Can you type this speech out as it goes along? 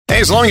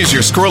As long as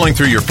you're scrolling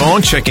through your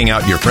phone, checking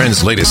out your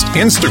friend's latest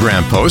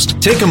Instagram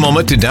post, take a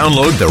moment to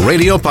download the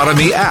Radio Para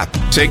Mi app.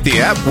 Take the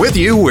app with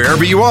you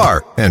wherever you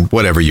are and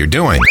whatever you're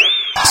doing.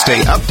 Stay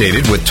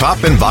updated with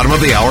top and bottom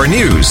of the hour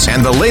news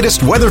and the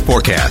latest weather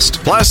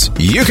forecast. Plus,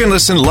 you can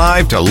listen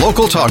live to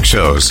local talk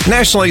shows,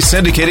 nationally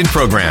syndicated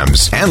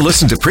programs, and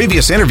listen to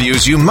previous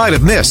interviews you might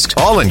have missed,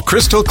 all in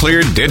crystal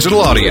clear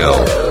digital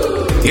audio.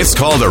 It's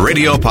called the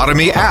Radio Para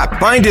Mi app.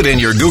 Find it in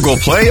your Google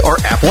Play or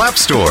Apple App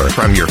Store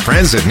from your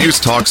friends at News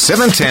Talk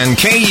 710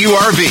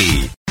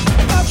 KURV.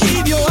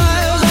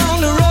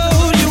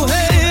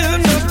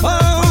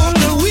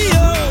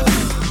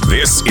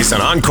 This is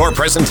an encore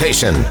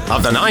presentation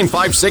of the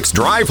 956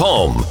 Drive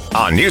Home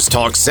on News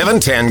Talk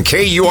 710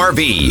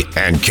 KURV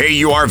and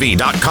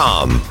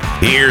KURV.com.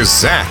 Here's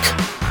Zach.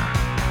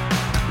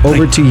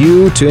 Over to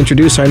you to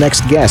introduce our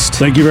next guest.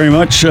 Thank you very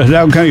much.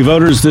 Hidalgo County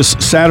voters this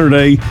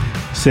Saturday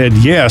said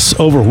yes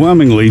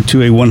overwhelmingly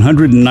to a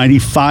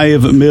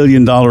 $195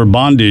 million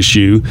bond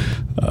issue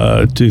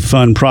to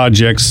fund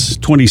projects,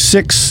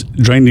 26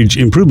 drainage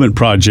improvement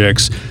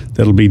projects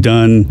that'll be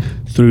done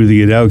through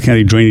the Hidalgo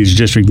County Drainage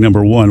District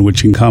Number 1,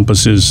 which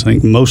encompasses, I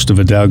think, most of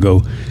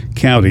Hidalgo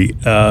County.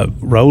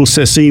 Raul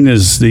Sesin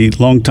is the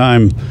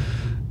longtime,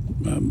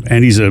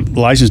 and he's a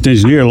licensed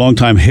engineer,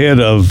 longtime head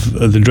of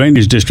the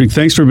Drainage District.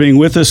 Thanks for being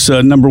with us.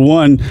 Number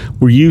one,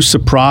 were you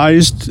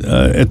surprised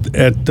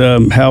at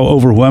how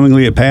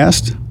overwhelmingly it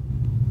passed?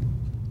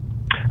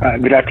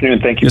 Good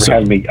afternoon. Thank you for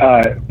having me.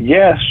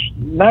 Yes,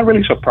 not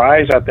really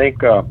surprised. I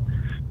think a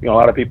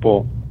lot of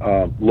people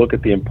look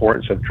at the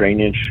importance of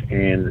drainage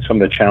and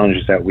some of the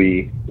challenges that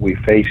we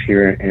face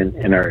here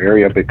in our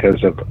area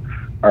because of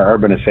our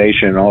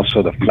urbanization and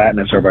also the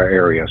flatness of our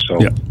area. So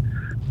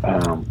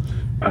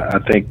I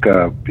think,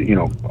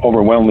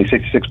 overwhelmingly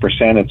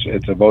 66%,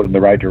 it's a vote in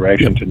the right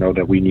direction to know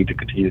that we need to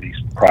continue these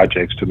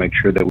projects to make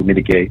sure that we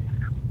mitigate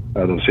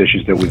those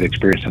issues that we've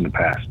experienced in the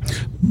past.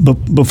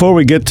 But before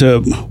we get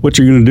to what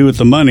you're going to do with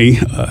the money,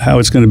 how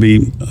it's going to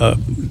be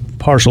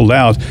parceled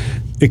out,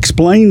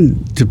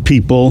 explain to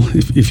people,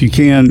 if you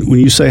can, when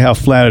you say how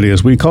flat it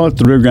is. We call it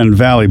the Rio Grande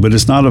Valley, but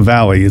it's not a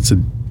valley. It's a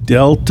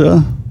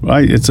delta,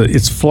 right?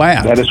 It's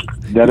flat.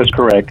 That is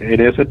correct.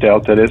 It is a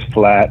delta. It is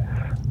flat.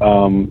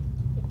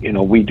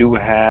 We do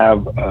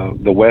have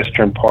the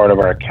western part of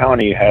our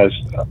county has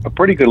a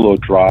pretty good little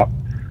drop.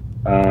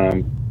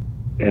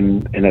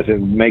 And as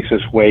it makes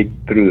its way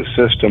through the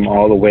system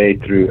all the way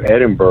through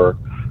Edinburgh,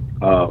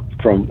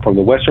 from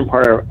the western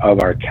part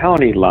of our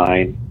county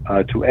line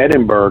to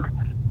Edinburgh,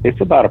 it's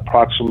about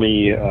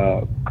approximately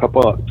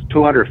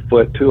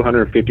 200-foot,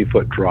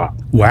 250-foot drop.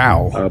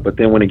 Wow. But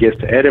then when it gets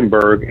to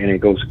Edinburgh and it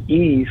goes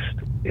east,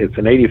 it's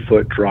an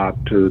 80-foot drop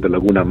to the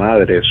Laguna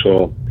Madre.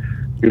 So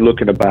you're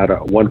looking about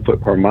a 1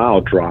 foot per mile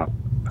drop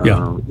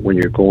when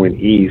you're going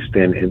east,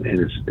 and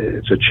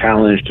it's a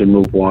challenge to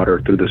move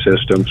water through the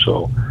system.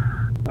 So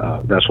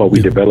that's why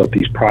we develop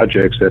these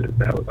projects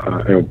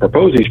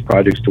propose these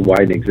projects to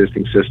widen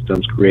existing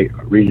systems, create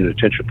regional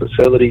detention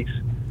facilities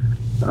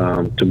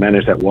to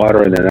manage that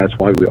water, and then that's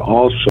why we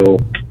also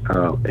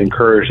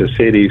encourage the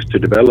cities to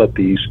develop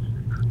these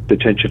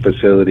detention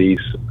facilities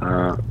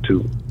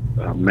to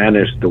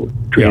manage the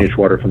drainage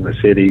water from the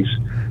cities,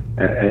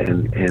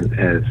 and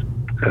as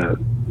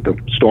the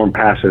storm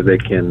passes, they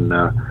can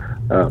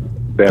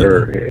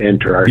better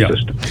enter our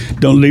system.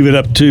 Don't leave it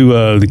up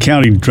to the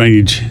county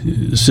drainage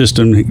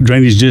system.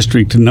 Drainage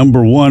District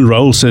Number 1,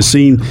 Raul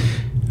Sesin,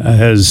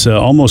 has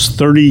almost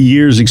 30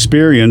 years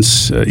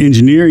experience,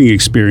 engineering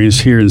experience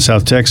here in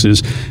South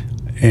Texas,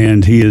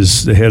 and he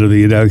is the head of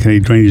the Hidalgo County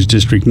Drainage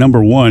District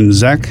Number 1.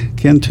 Zach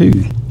can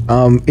too.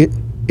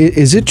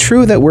 Is it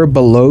true that we're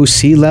below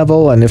sea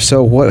level? And if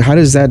so, how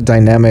does that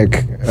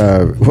dynamic,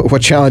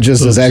 what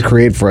challenges does that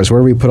create for us?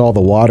 Where do we put all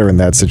the water in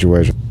that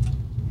situation?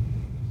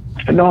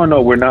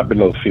 No, we're not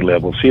below sea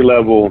level. Sea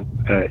level,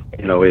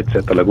 it's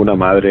at the Laguna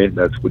Madre.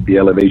 That's with the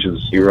elevation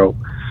 0.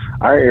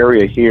 Our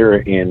area here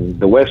in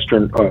the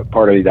western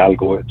part of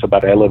Hidalgo, it's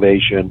about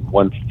elevation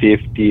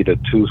 150 to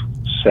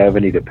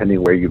 270,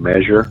 depending where you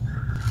measure.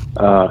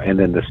 And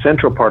then the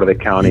central part of the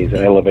county is an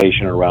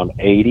elevation around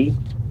 80,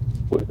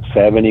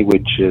 70,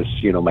 which is,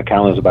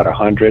 McAllen's about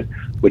 100,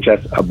 which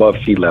that's above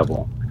sea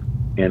level.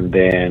 And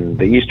then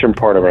the eastern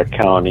part of our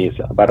county is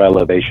about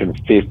elevation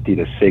 50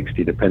 to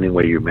 60, depending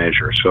where you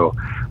measure. So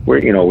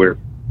we're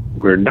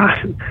not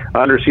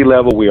under sea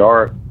level. We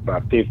are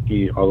about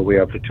 50 all the way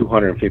up to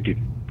 250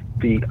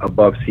 feet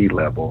above sea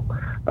level.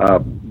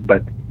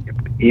 But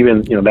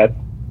even,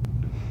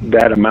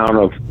 that amount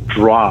of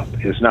drop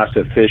is not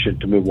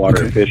sufficient to move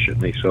water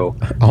efficiently. So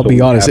I'll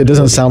be honest, it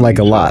doesn't sound like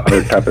a lot.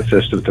 Other type of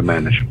system to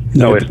manage.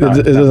 No, it's not.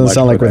 It doesn't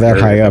sound like we're that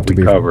high up to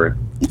be covered.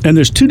 And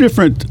there's two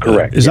different.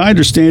 Correct. As I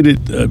understand it,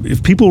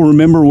 if people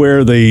remember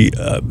where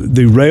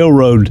the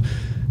railroad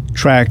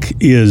track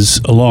is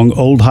along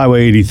Old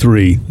Highway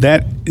 83,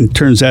 that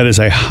turns out is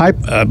a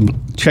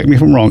check me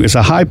if I'm wrong, it's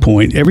a high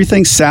point.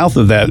 Everything south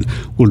of that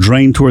will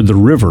drain toward the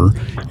river.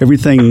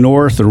 Everything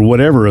north or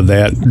whatever of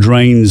that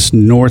drains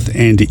north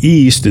and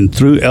east and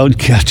through El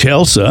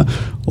Chalsa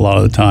a lot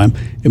of the time.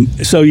 And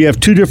so you have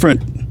two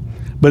different,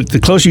 but the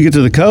closer you get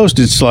to the coast,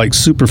 it's like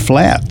super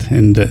flat,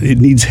 and it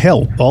needs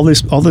help. All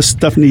this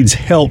stuff needs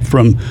help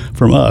from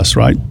us,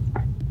 right?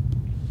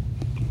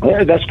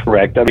 Yeah, that's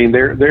correct. I mean,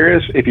 there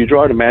is, if you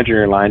draw an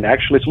imaginary line,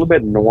 actually it's a little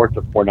bit north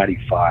of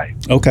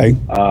 495. Okay.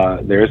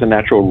 There is a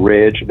natural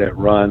ridge that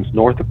runs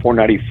north of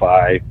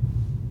 495,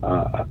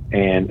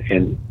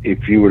 and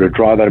if you were to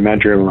draw that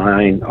imaginary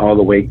line all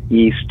the way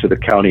east to the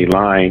county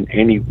line,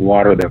 any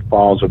water that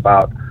falls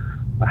about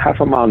a half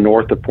a mile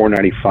north of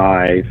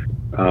 495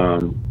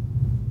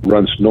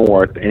 runs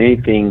north, and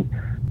anything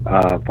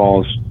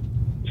falls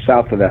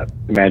south of that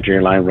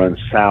imaginary line runs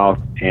south,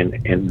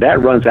 and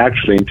that runs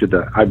actually into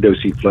the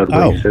IWC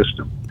floodway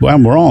system. Well,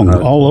 I'm wrong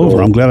all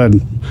over. I'm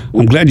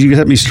glad you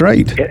set me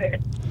straight.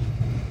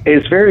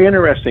 It's very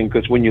interesting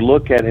because when you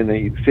look at in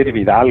the city of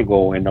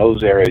Hidalgo and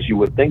those areas, you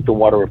would think the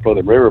water would flow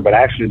the river, but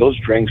actually those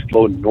drains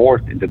flow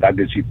north into the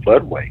IWC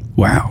floodway.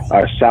 Wow.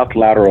 Our south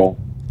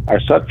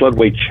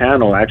floodway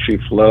channel actually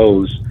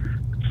flows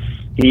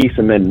east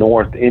and then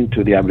north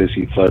into the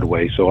IWC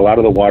floodway. So a lot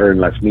of the water in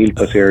Las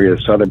Milpas area,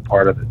 the southern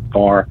part of the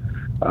FAR,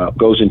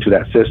 goes into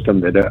that system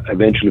that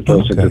eventually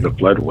flows into the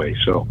floodway.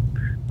 So,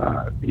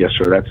 yes,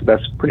 sir,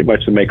 that's pretty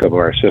much the makeup of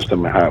our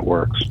system and how it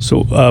works.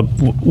 So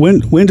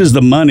when does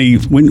the money,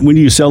 when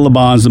do you sell the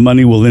bonds, the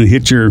money will then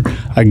hit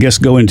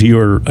go into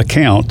your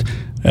account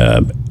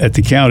at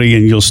the county,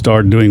 and you'll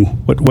start doing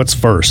what's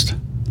first?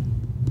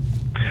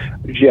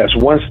 Yes,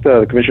 once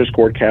the Commissioners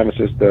Court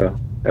canvasses the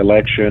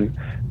election,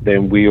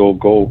 then we'll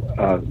go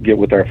get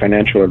with our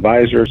financial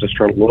advisors and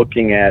start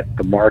looking at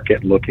the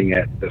market, looking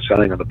at the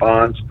selling of the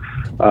bonds.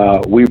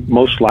 We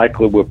most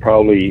likely will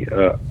probably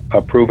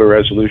approve a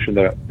resolution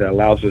that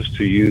allows us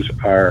to use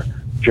our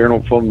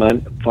general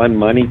fund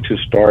money to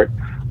start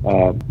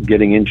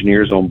getting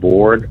engineers on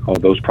board on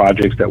those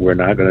projects that we're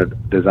not going to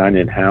design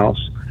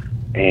in-house,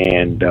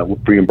 and we'll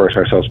reimburse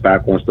ourselves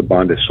back once the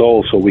bond is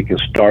sold, so we can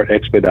start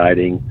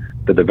expediting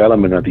the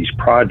development of these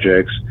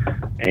projects.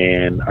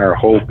 And our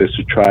hope is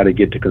to try to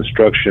get to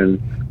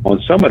construction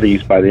on some of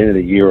these by the end of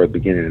the year or the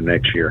beginning of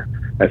next year.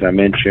 As I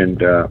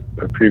mentioned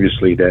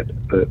previously, that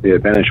the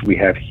advantage we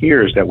have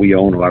here is that we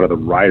own a lot of the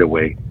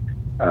right-of-way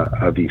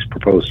of these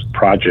proposed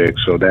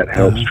projects, so that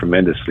helps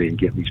tremendously in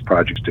getting these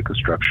projects to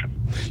construction.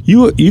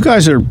 You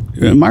guys are,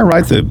 am I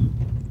right, that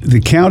the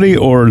county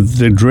or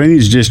the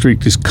drainage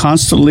district is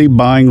constantly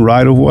buying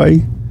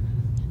right-of-way?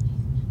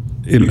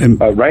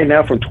 Right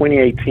now, from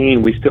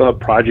 2018, we still have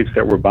projects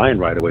that we're buying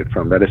right away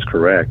from. That is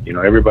correct. You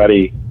know,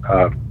 everybody,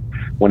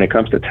 when it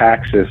comes to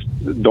taxes,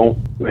 the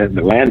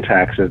land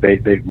taxes,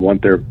 they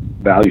want their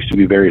values to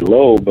be very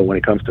low, but when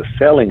it comes to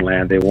selling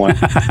land, they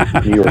want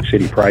New York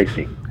City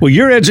pricing. Well,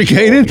 you're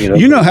educated. So,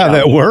 you know how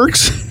that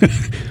works.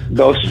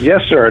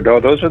 Yes, sir.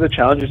 Those are the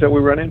challenges that we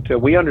run into.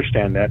 We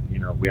understand that. You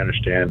know, we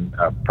understand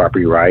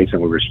property rights,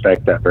 and we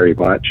respect that very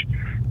much.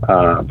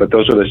 But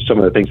those are some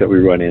of the things that we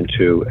run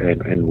into,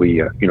 and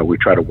we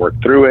try to work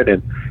through it.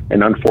 And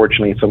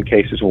unfortunately, in some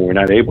cases, when we're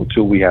not able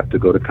to, we have to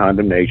go to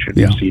condemnation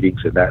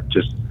proceedings, and that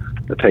just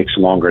takes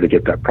longer to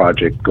get that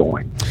project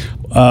going.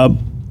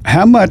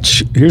 How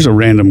much? Here's a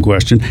random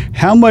question.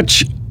 How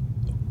much?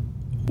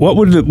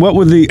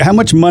 How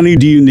much money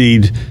do you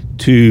need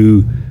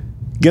to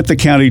get the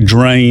county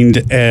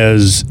drained,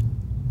 as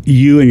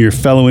you and your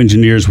fellow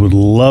engineers would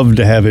love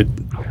to have it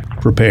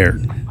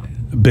prepared?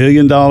 $1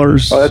 billion? Oh,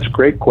 that's a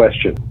great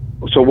question.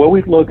 So what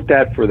we've looked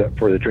at for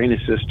the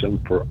drainage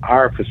system for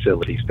our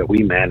facilities that we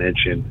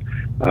manage and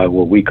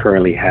what we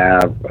currently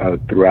have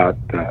throughout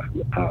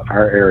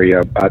our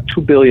area, about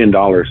 $2 billion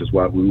is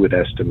what we would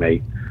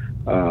estimate,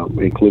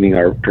 including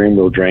our drain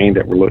wheel drain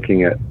that we're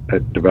looking at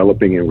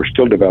developing, and we're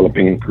still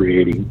developing and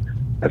creating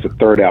as a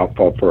third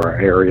outfall for our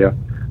area.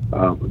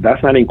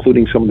 That's not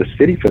including some of the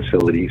city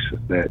facilities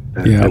that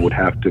would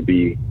have to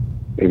be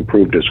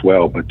improved as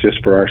well, but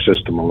just for our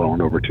system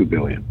alone, over $2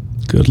 billion.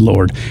 Good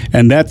Lord.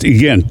 And that,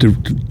 again,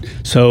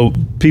 so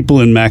people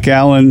in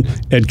McAllen,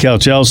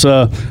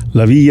 Chalsa,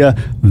 La Villa,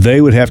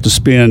 they would have to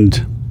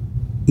spend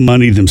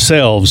money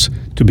themselves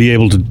to be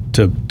able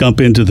to dump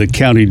into the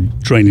county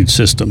drainage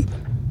system.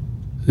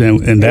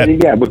 And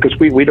that, because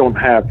we don't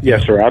have,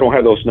 yes, sir, I don't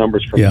have those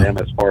numbers from them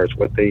as far as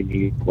what they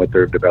need, what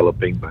they're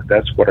developing, but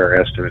that's what our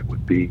estimate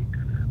would be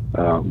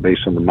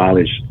based on the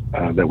mileage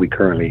that we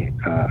currently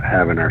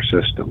have in our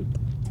system.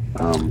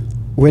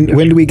 When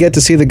do we get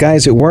to see the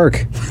guys at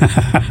work?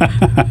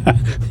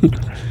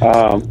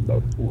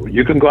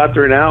 You can go out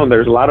there now, and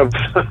there's a lot of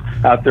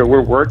out there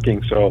we're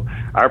working. So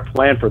our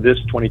plan for this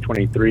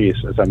 2023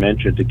 is, as I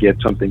mentioned, to get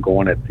something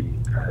going at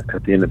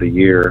the end of the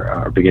year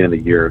or beginning of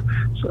the year.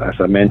 So as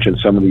I mentioned,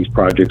 some of these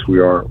projects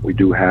we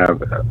do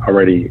have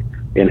already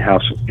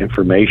in-house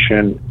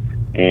information,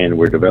 and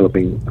we're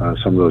developing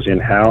some of those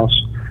in-house.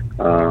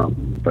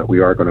 But we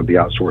are going to be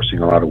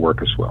outsourcing a lot of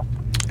work as well.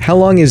 How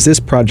long is this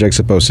project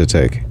supposed to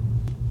take?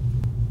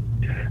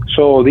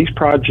 So these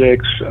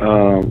projects,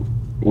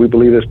 we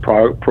believe this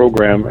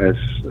program is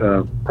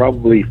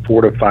probably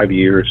 4 to 5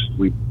 years.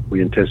 We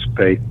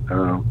anticipate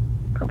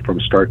from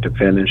start to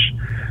finish,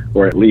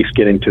 or at least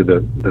getting to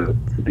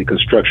the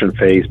construction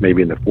phase,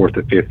 maybe in the 4th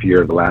or 5th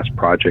year of the last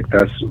project.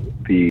 That's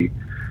the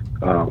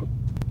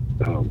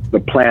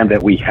plan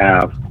that we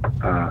have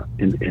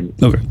in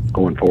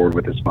going forward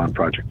with this bond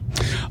project.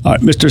 All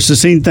right, Mr.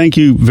 Sesin, thank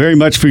you very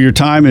much for your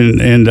time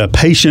and a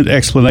patient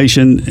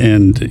explanation,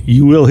 and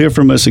you will hear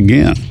from us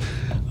again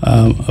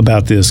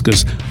about this,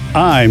 because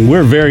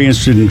we're very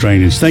interested in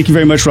drainage. Thank you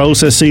very much, Raul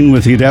Sesin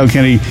with Hidalgo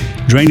County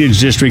Drainage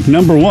District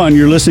Number 1.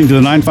 You're listening to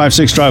the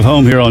 956 Drive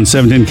Home here on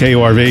 710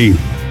 KURV.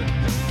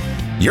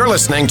 You're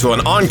listening to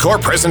an encore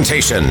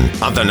presentation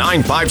of the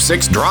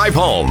 956 Drive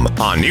Home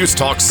on News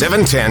Talk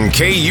 710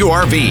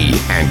 KURV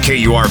and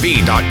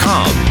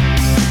KURV.com.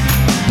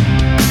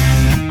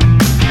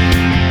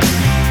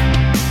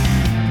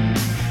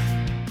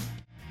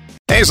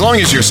 As long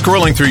as you're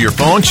scrolling through your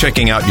phone,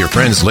 checking out your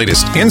friend's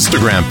latest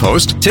Instagram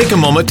post, take a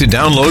moment to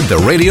download the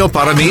Radio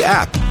Para Mi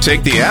app.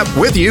 Take the app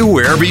with you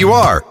wherever you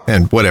are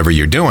and whatever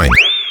you're doing.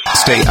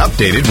 Stay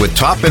updated with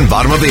top and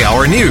bottom of the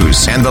hour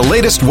news and the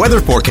latest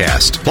weather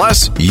forecast.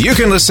 Plus, you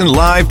can listen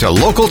live to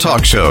local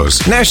talk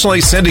shows,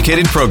 nationally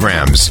syndicated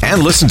programs,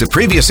 and listen to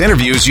previous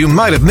interviews you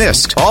might have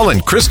missed, all in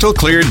crystal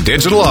clear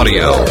digital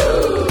audio.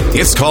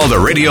 It's called the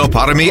Radio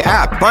Para Mi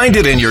app. Find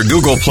it in your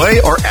Google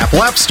Play or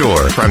Apple App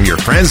Store from your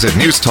friends at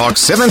News Talk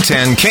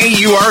 710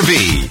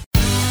 KURV.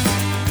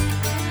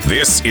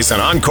 This is an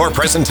encore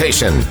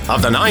presentation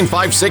of the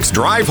 956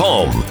 Drive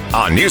Home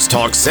on News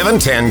Talk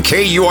 710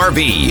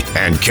 KURV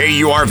and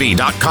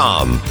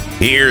KURV.com.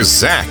 Here's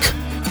Zach.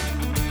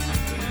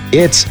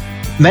 It's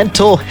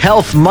Mental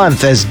Health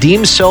Month, as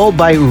deemed so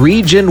by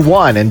Region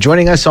 1. And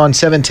joining us on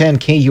 710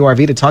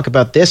 KURV to talk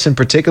about this in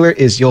particular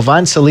is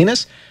Yovann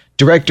Salinas,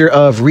 Director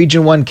of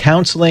Region 1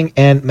 Counseling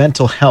and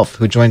Mental Health,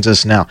 who joins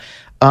us now.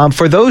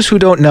 For those who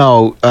don't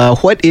know,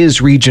 what is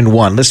Region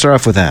 1? Let's start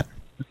off with that.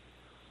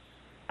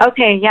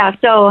 Okay, yeah.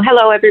 So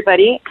hello,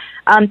 everybody.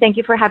 Thank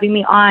you for having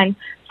me on.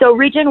 So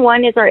Region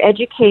 1 is our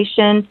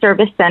education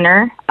service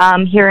center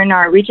here in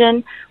our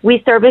region.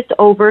 We service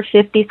over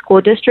 50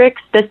 school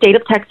districts. The state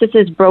of Texas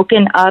is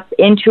broken up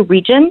into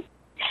regions.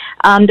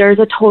 There's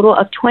a total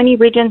of 20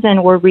 regions,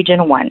 and we're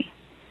Region 1.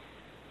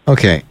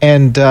 Okay,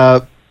 and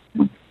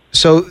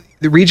so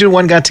the Region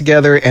 1 got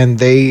together and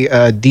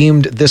they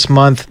deemed this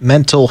month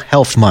Mental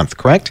Health Month,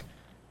 correct?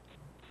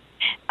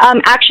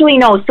 Actually,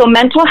 no. So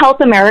Mental Health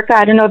America,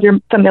 I don't know if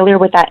you're familiar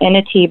with that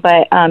entity,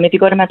 but if you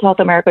go to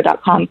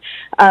mentalhealthamerica.com,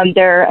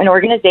 they're an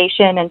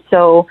organization. And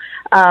so,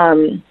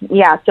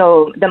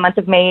 so the month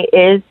of May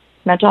is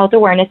Mental Health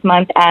Awareness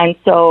Month. And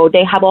so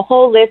they have a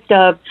whole list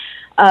of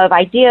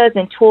ideas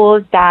and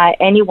tools that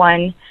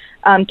anyone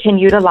can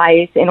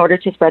utilize in order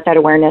to spread that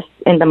awareness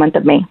in the month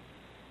of May.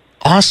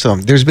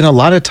 Awesome. There's been a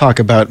lot of talk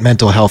about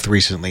mental health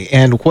recently.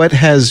 And what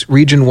has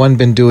Region 1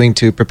 been doing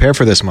to prepare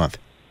for this month?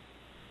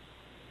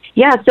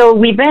 Yeah, so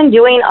we've been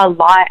doing a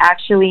lot,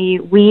 actually.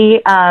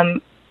 We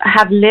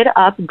have lit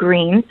up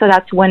green. So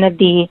that's one of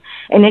the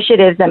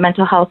initiatives that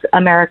Mental Health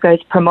America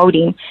is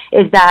promoting,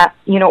 is that,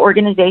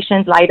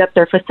 organizations light up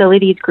their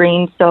facilities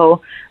green.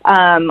 So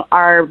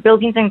our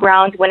buildings and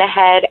grounds went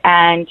ahead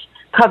and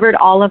covered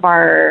all of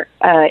our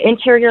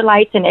interior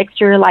lights and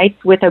exterior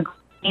lights with a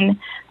green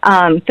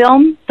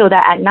film, so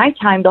that at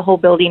nighttime the whole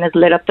building is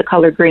lit up the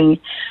color green.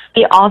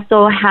 We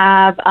also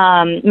have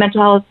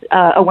mental health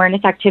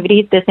awareness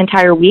activities this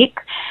entire week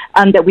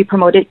that we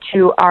promoted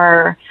to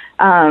our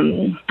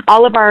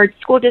all of our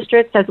school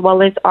districts as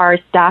well as our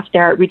staff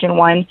there at Region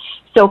 1.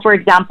 So, for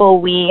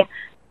example, we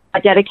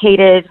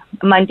dedicated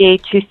Monday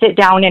to sit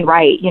down and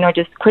write.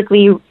 Just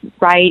quickly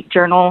write,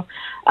 journal.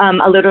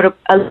 A little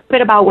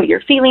bit about what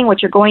you're feeling,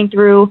 what you're going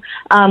through.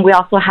 We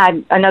also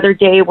had another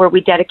day where we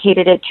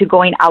dedicated it to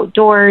going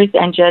outdoors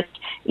and just,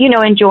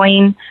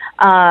 enjoying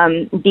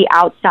the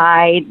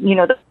outside,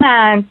 the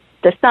plants,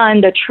 the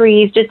sun, the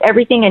trees, just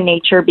everything in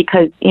nature,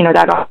 because,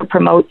 that also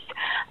promotes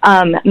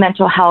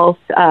mental health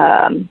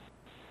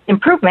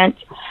improvement.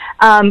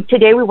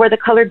 Today we wore the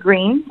color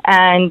green,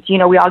 and,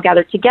 we all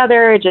gathered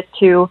together just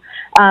to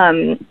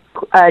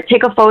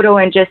take a photo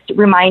and just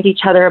remind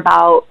each other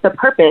about the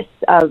purpose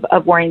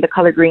of wearing the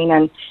color green,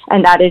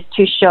 and that is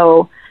to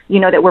show,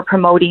 that we're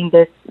promoting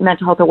this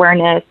mental health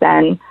awareness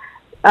and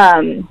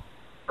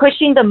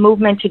pushing the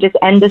movement to just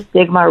end the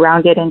stigma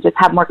around it and just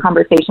have more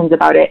conversations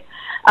about it.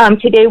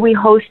 Today we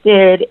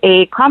hosted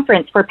a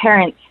conference for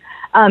parents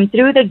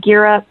through the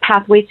Gear Up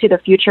Pathways to the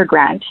Future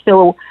grant.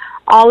 So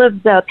all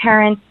of the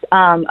parents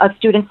of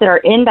students that are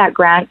in that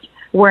grant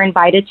were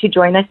invited to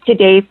join us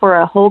today for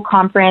a whole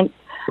conference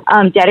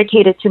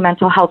dedicated to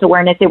mental health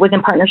awareness. It was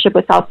in partnership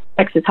with South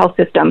Texas Health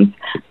Systems.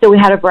 So we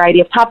had a variety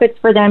of topics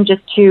for them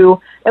just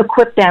to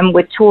equip them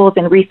with tools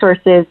and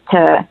resources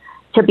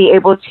to be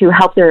able to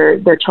help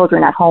their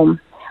children at home.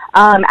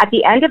 At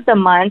the end of the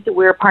month,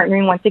 we're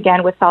partnering once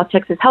again with South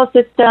Texas Health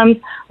Systems,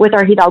 with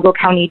our Hidalgo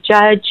County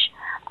judge,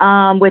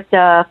 with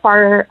the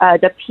FAR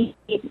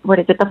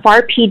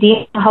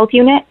PD Health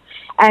Unit.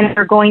 and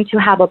we're going to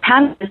have a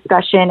panel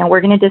discussion, and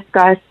we're going to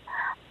discuss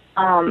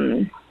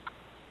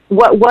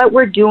what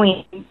we're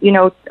doing,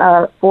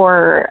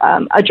 for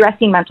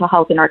addressing mental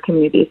health in our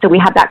community. So we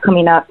have that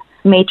coming up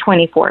May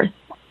 24th.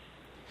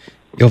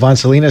 Yovann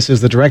Salinas is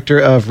the Director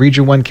of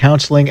Region 1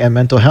 Counseling and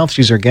Mental Health.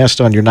 She's our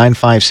guest on your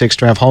 956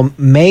 Drive Home.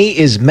 May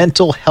is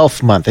Mental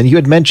Health Month, and you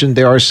had mentioned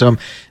there are some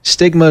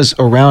stigmas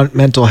around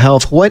mental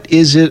health. What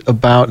is it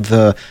about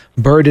the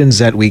burdens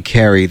that we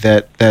carry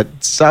that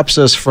stops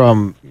us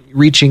from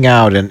reaching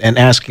out and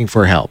asking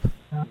for help?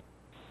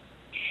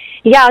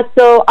 Yeah,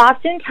 so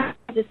oftentimes,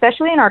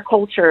 especially in our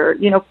culture,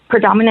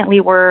 predominantly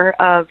we're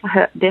of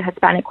the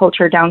Hispanic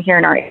culture down here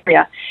in our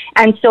area.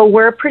 And so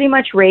we're pretty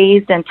much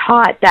raised and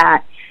taught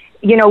that,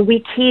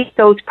 we keep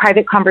those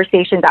private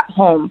conversations at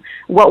home.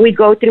 What we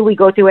go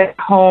through at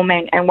home,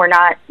 and we're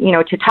not,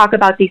 to talk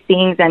about these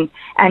things and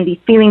these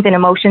feelings and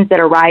emotions that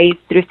arise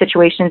through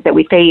situations that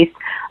we face,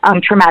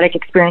 traumatic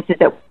experiences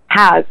that we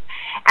have.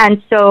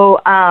 And so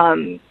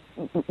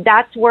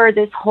that's where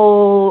this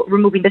whole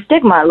removing the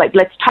stigma, like,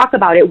 let's talk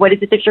about it. What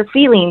is it that you're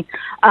feeling?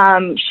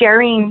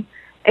 Sharing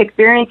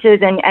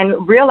experiences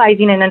and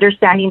realizing and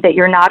understanding that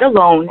you're not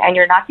alone and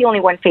you're not the only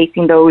one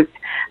facing those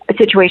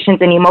situations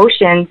and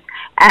emotions,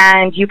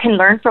 and you can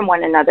learn from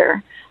one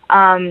another.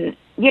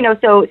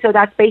 So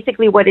that's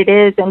basically what it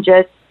is, and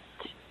just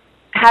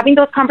having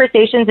those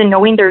conversations and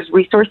knowing there's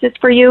resources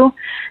for you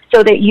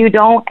so that you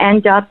don't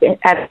end up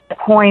at a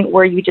point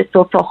where you just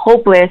feel so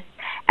hopeless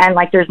and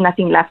like there's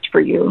nothing left for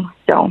you.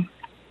 So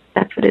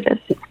that's what it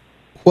is.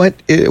 What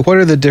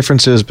are the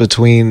differences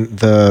between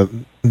the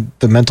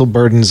mental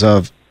burdens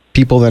of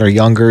people that are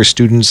younger,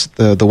 students,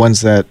 the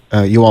ones that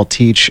you all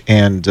teach,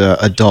 and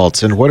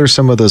adults? And what are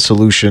some of the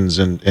solutions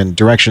and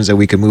directions that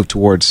we can move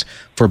towards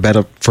for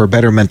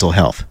better mental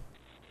health?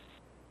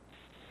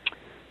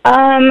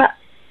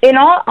 In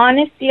all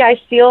honesty,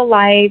 I feel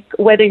like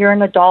whether you're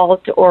an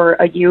adult or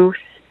a youth,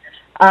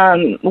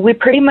 we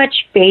pretty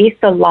much face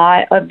a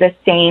lot of the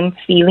same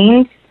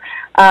feelings,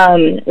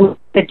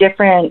 the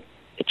different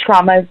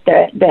traumas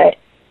that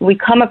we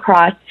come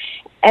across.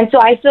 And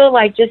so I feel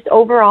like just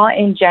overall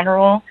in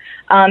general,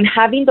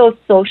 having those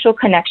social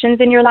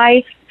connections in your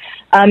life,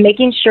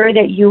 making sure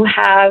that you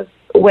have,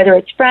 whether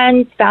it's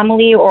friends,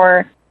 family,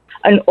 or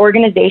an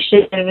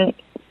organization,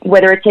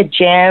 whether it's a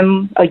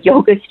gym, a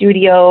yoga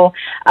studio,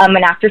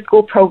 an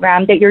after-school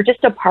program that you're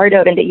just a part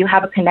of and that you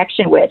have a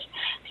connection with,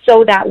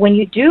 so that when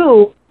you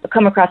do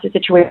come across a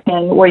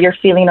situation where you're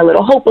feeling a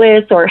little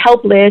hopeless or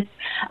helpless,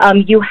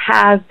 you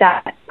have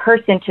that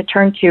person to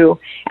turn to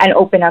and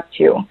open up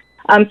to.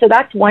 So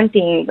that's one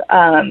thing.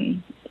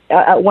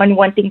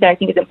 One thing that I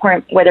think is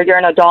important, whether you're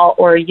an adult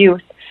or a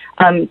youth,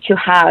 to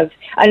have.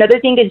 Another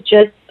thing is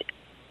just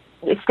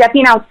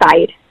stepping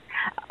outside.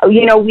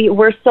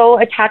 We're so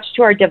attached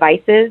to our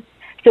devices,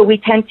 so we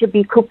tend to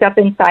be cooped up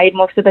inside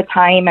most of the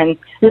time, and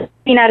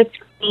looking at a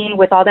screen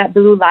with all that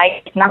blue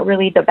light is not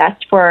really the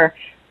best for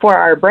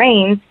our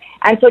brains.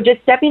 And so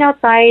just stepping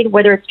outside,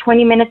 whether it's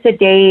 20 minutes a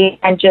day,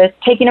 and just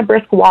taking a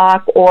brisk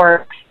walk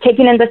or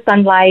taking in the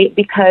sunlight,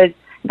 because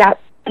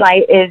that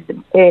light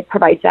it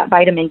provides that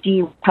vitamin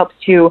D, helps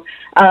to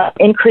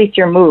increase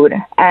your mood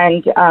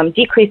and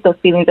decrease those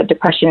feelings of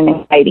depression and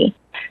anxiety.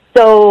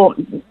 So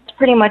that's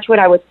pretty much what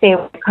I would say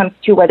when it comes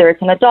to whether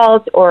it's an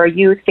adult or a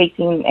youth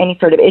facing any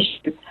sort of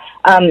issues.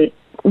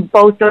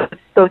 Both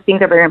those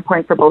things are very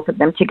important for both of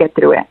them to get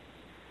through it.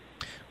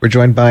 We're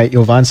joined by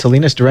Yovann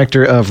Salinas,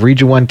 Director of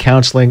Region 1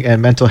 Counseling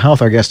and Mental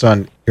Health, our guest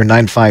on your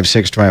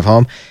 956 Drive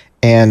Home.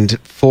 And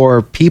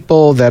for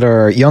people that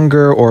are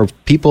younger or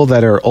people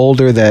that are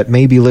older that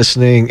may be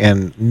listening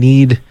and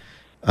need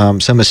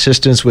some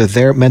assistance with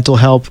their mental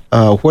health,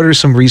 what are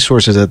some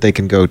resources that they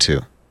can go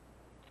to?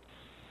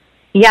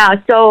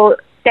 Yeah, so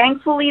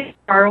thankfully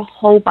there are a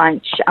whole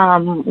bunch,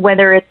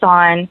 whether it's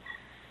on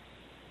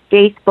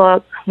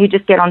Facebook, you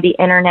just get on the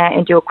internet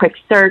and do a quick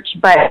search,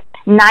 but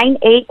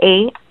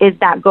 988 is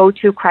that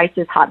go-to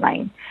crisis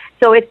hotline.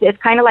 So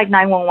it's kind of like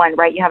 911,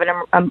 right? You have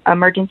an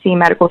emergency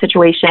medical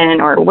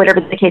situation or whatever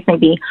the case may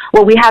be.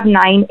 Well, we have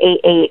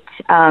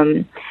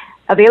 988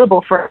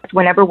 available for us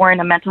whenever we're in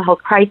a mental health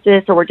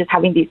crisis or we're just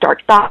having these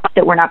dark thoughts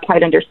that we're not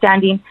quite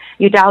understanding.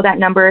 You dial that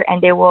number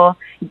and they will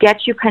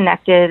get you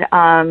connected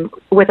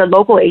with a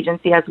local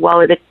agency as well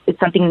if it's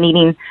something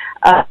needing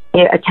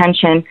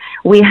attention.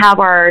 We have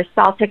our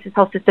South Texas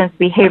Health System's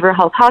Behavioral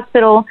Health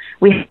Hospital.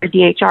 We have our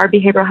DHR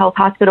Behavioral Health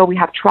Hospital. We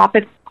have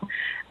Tropic.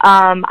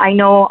 I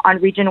know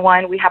on Region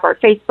 1, we have our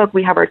Facebook,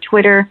 we have our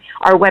Twitter,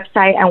 our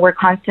website, and we're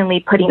constantly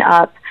putting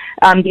up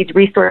these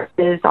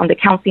resources on the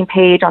counseling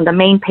page, on the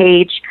main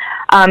page.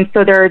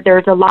 So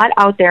there's a lot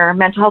out there.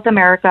 Mental Health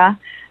America.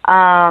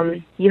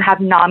 You have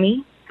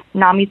NAMI.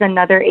 NAMI is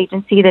another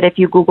agency that if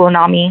you Google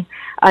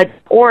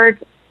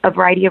NAMI.org, a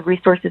variety of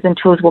resources and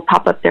tools will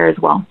pop up there as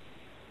well.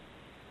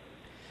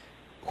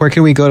 Where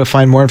can we go to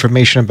find more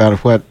information about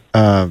what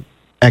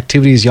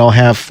activities y'all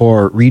have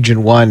for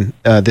Region 1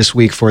 this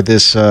week for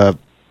this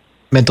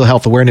Mental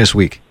Health Awareness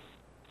Week?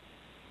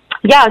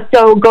 Yeah,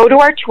 so go to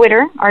our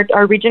Twitter,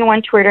 our Region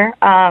 1 Twitter.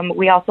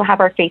 We also have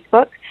our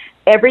Facebook.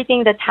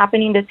 everything that's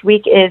happening this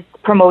week is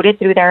promoted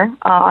through there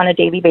on a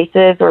daily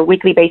basis or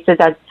weekly basis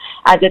as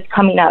it's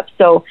coming up.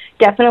 So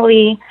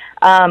definitely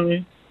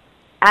add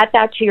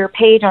that to your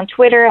page on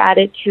Twitter, add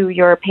it to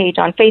your page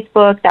on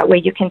Facebook. That way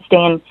you can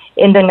stay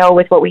in the know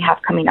with what we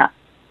have coming up.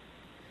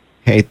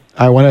 Hey,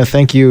 I want to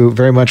thank you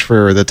very much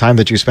for the time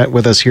that you spent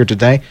with us here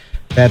today.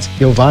 That's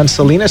Yovann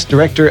Salinas,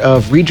 Director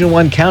of Region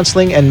 1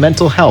 Counseling and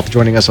Mental Health,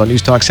 joining us on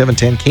News Talk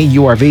 710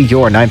 KURV,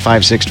 your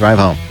 956 Drive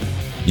Home.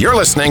 You're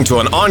listening to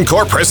an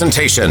encore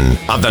presentation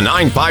of the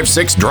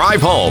 956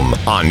 Drive Home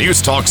on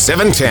News Talk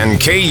 710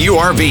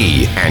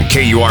 KURV and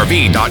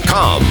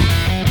KURV.com.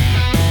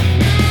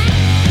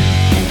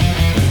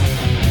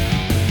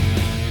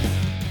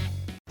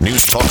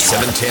 News Talk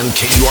 710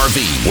 KURV.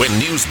 When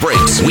news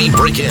breaks, we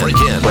break in.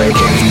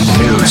 Breaking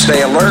news.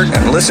 Stay alert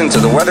and listen to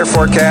the weather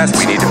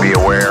forecast. We need to be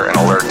aware and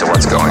alert to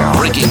what's going on.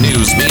 Breaking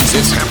news means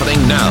it's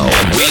happening now,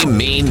 and we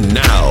mean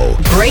now.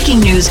 Breaking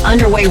news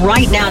underway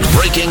right now.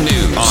 Breaking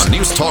news on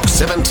News Talk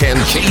 710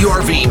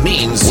 KURV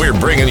means we're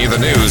bringing you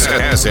the news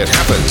as it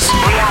happens.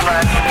 We have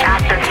an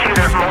active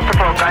shooter,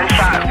 multiple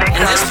gunshot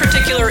victims. In this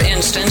particular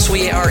instance,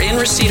 we are in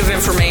receipt of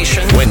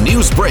information. When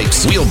news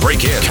breaks, we'll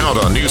break in. Count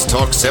on News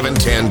Talk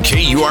 710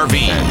 KURV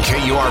and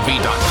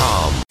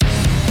KURV.com.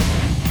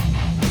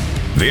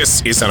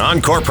 This is an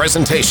encore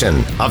presentation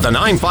of the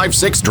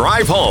 956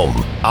 Drive Home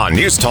on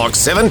News Talk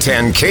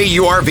 710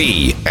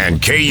 KURV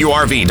and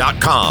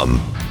KURV.com.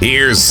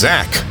 Here's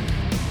Zach.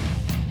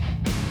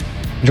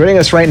 Joining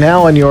us right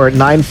now on your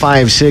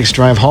 956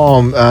 Drive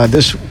Home,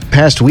 this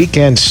past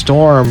weekend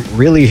storm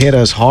really hit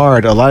us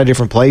hard, a lot of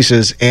different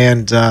places,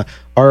 and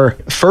our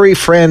furry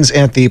friends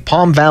at the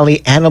Palm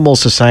Valley Animal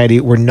Society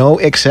were no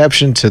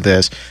exception to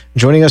this.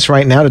 Joining us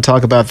right now to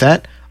talk about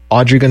that,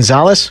 Audrey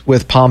Gonzalez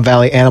with Palm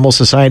Valley Animal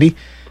Society.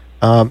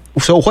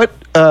 So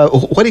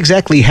what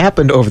exactly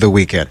happened over the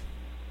weekend?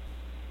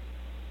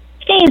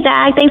 Hey,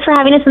 Zach. Thanks for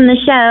having us on the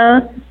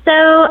show.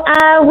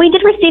 So we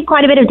did receive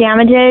quite a bit of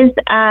damages,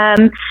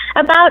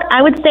 about,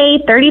 I would say,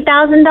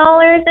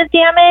 $30,000 of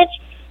damage,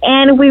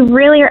 and we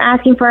really are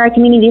asking for our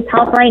community's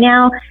help right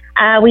now.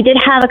 We did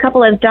have a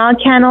couple of dog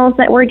kennels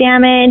that were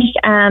damaged.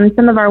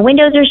 Some of our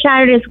windows are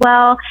shattered as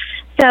well.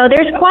 So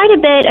there's quite a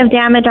bit of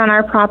damage on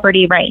our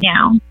property right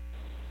now.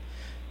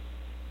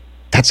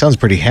 That sounds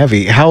pretty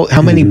heavy.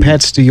 How many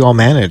pets do you all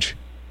manage?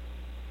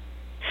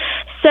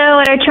 So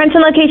at our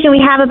Trenton location, we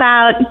have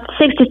about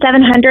 600 to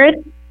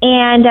 700,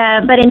 and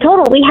but in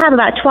total, we have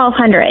about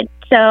 1,200.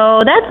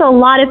 So that's a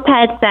lot of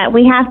pets that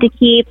we have to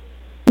keep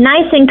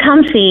nice and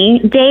comfy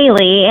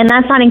daily, and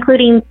that's not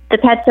including the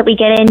pets that we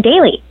get in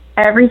daily,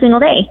 every single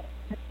day.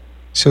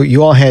 So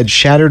you all had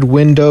shattered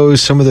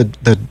windows, some of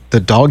the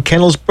dog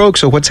kennels broke.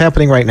 So what's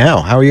happening right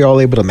now? How are you all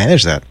able to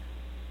manage that?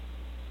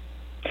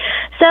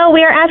 So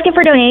we are asking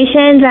for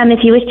donations.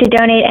 If you wish to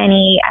donate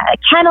any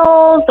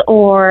kennels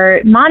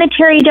or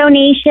monetary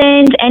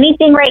donations,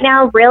 anything right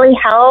now really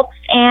helps.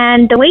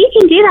 And the way you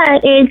can do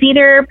that is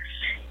either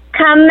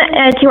come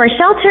to our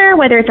shelter,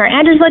 whether it's our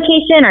Andrews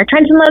location, our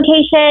Trenton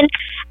location.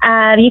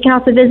 You can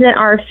also visit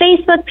our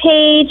Facebook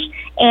page,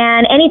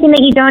 and anything that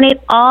you donate,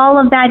 all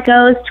of that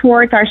goes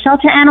towards our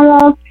shelter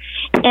animals.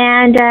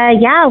 And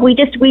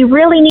we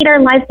really need our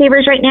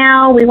lifesavers right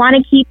now. We want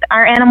to keep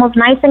our animals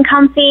nice and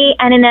comfy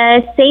and in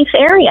a safe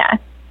area.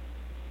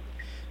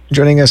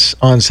 Joining us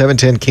on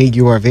 710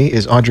 KURV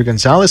is Audrey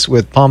Gonzalez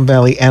with Palm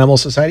Valley Animal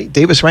Society.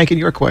 Davis Rankin,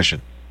 your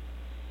question.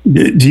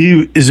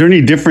 Is there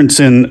any difference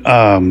in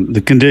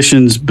the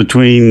conditions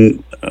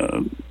between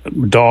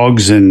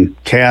dogs and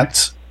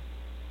cats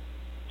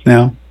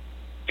now?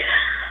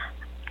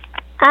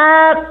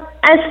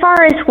 As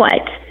far as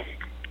what?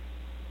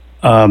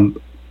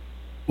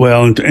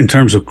 Well, in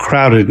terms of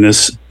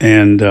crowdedness,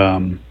 and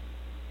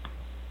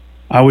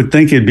I would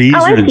think it'd be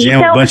easier to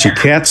jam a bunch of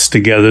cats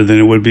together than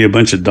it would be a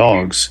bunch of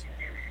dogs.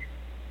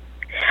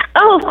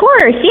 Oh, of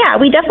course. Yeah,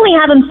 we definitely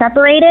have them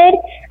separated.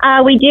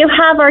 We do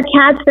have our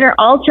cats that are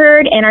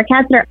altered and our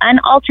cats that are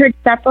unaltered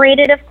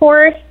separated, of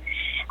course.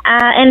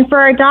 And for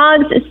our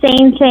dogs,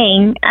 same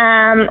thing.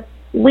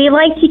 We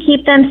like to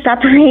keep them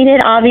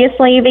separated,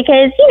 obviously,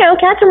 because,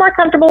 cats are more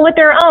comfortable with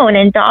their own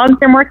and dogs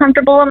are more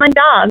comfortable among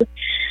dogs.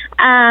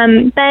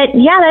 But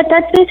yeah,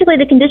 that's basically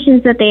the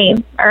conditions that they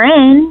are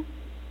in.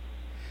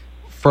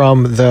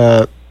 From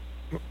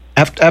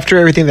after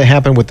everything that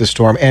happened with the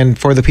storm, and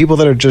for the people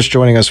that are just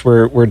joining us,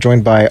 we're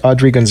joined by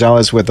Audrey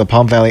Gonzalez with the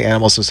Palm Valley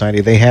Animal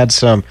Society. They had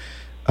some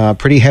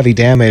pretty heavy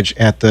damage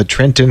at the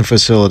Trenton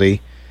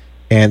facility,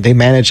 and they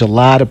managed a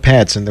lot of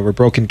pets, and there were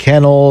broken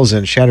kennels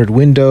and shattered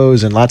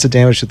windows and lots of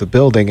damage to the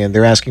building, and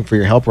they're asking for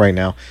your help right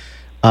now.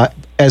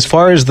 As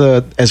far as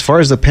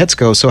the pets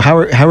go, so how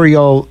are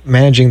y'all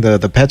managing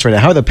the pets right now?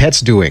 How are the pets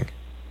doing?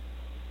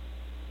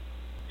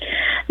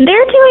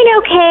 They're doing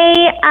okay.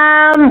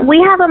 We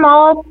have them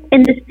all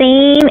in the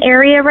same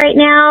area right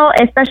now,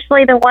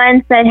 especially the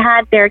ones that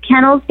had their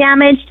kennels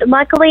damaged.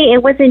 Luckily,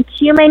 it wasn't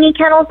too many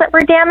kennels that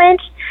were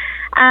damaged.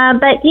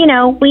 But,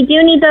 we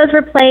do need those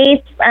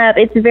replaced.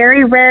 It's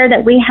very rare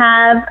that we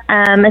have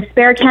a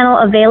spare kennel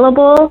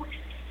available.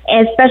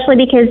 especially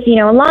because,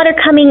 a lot are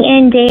coming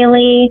in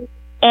daily,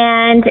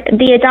 and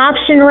the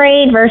adoption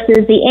rate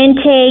versus the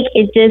intake,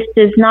 it just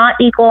does not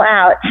equal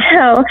out.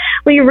 So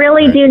we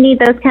really do need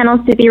those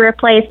kennels to be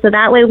replaced so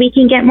that way we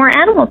can get more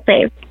animals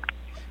saved.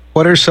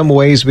 What are some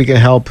ways we can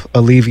help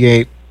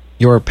alleviate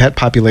your pet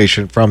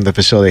population from the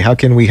facility? How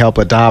can we help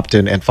adopt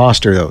and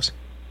foster those?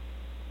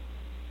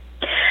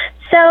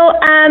 So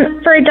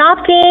for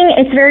adopting,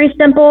 it's very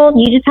simple.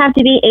 You just have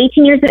to be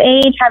 18 years of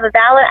age, have a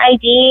valid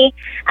ID.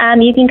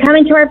 You can come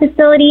into our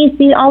facility,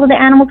 see all of the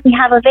animals we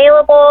have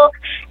available.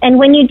 And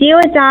when you do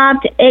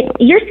adopt,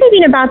 you're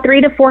saving about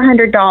 $300 to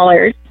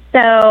 $400.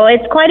 So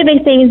it's quite a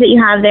big savings that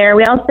you have there.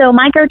 We also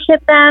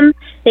microchip them.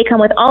 They come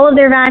with all of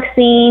their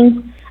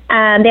vaccines.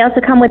 They also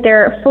come with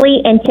their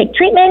flea and tick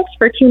treatments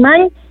for 2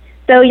 months.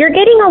 So you're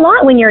getting a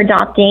lot when you're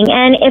adopting.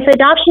 And if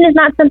adoption is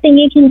not something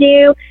you can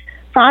do,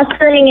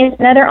 fostering is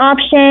another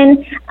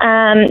option.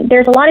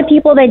 There's a lot of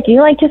people that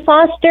do like to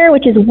foster,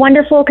 which is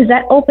wonderful because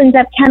that opens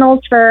up kennels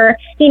for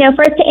us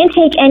to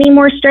intake any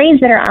more strays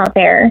that are out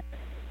there.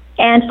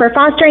 And for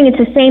fostering, it's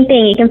the same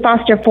thing. You can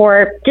foster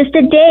for just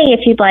a day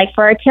if you'd like,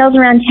 for our Tails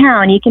Around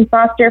Town. You can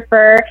foster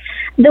for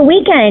the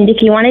weekend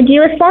if you want to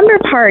do a slumber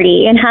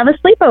party and have a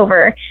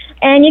sleepover.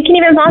 And you can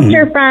even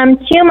foster from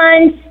 2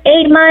 months,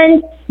 8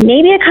 months,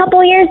 maybe a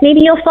couple years.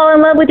 Maybe you'll fall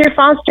in love with your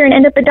foster and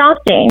end up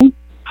adopting.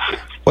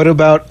 What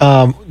about,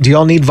 do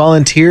y'all need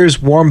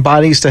volunteers, warm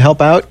bodies to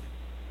help out?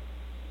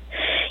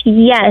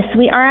 Yes,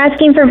 we are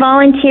asking for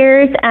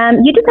volunteers.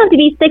 You just have to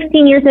be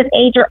 16 years of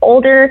age or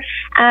older.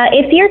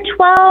 If you're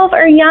 12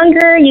 or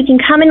younger, you can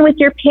come in with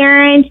your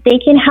parents. They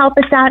can help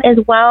us out as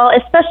well,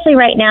 especially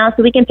right now,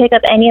 so we can pick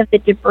up any of the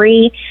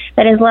debris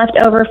that is left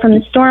over from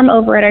the storm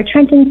over at our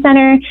Trenton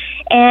Center.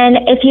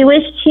 And if you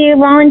wish to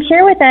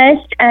volunteer with us,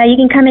 you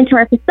can come into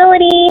our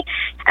facility,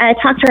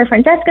 talk to our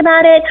front desk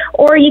about it,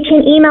 or you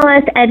can email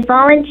us at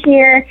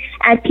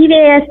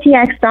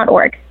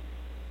volunteer@pbastx.org.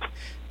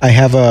 I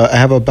have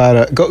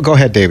about go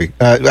ahead, Davey.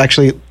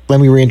 Actually, let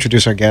me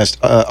reintroduce our guest.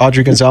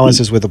 Audrey Gonzalez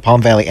is with the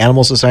Palm Valley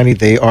Animal Society.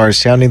 They are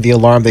sounding the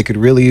alarm. They could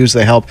really use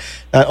the help,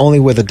 not only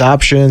with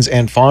adoptions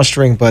and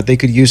fostering, but they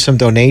could use some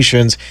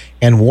donations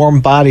and warm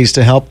bodies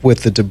to help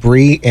with the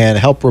debris and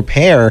help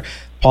repair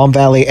Palm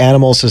Valley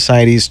Animal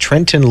Society's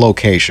Trenton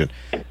location.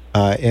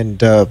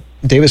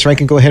 Davis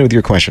Rankin, go ahead with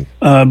your question.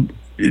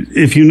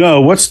 If you know,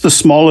 what's the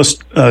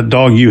smallest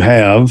dog you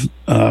have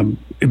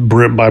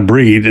by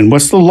breed, and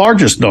what's the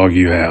largest dog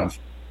you have?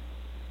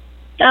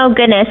 Oh,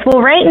 goodness.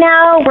 Well, right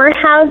now we're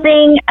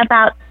housing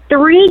about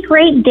 3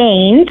 Great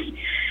Danes.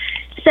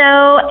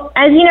 So,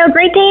 as you know,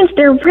 Great Danes,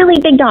 they're really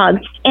big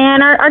dogs.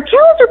 And our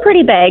tails are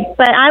pretty big,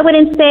 but I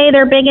wouldn't say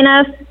they're big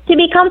enough to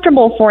be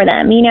comfortable for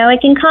them.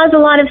 It can cause a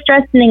lot of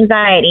stress and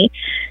anxiety.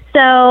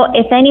 So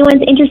if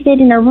anyone's interested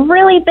in a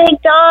really big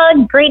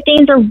dog, Great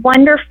Danes are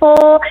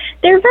wonderful.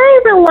 They're very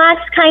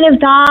relaxed kind of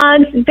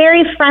dogs,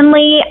 very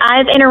friendly.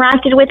 I've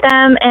interacted with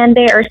them, and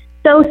they are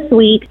so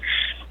sweet.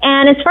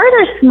 And as far as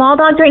our small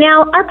dogs right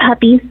now, our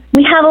puppies.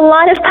 We have a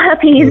lot of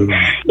puppies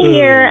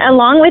here,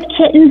 along with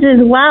kittens as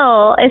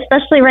well,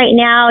 especially right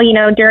now,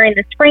 during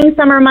the spring,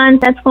 summer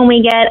months. That's when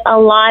we get a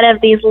lot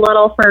of these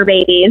little fur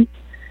babies.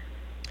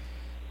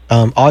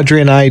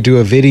 Audrey and I do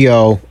a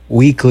video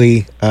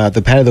weekly,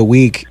 the Pet of the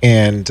Week,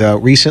 and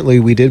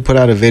recently we did put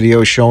out a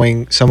video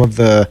showing some of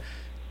the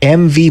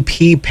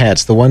MVP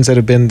pets, the ones that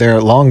have been there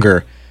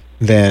longer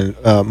than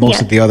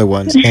most of the other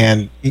ones.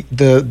 And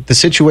the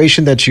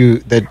situation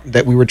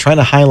that we were trying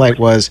to highlight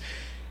was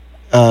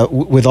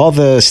with all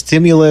the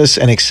stimulus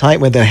and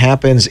excitement that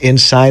happens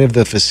inside of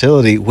the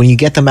facility, when you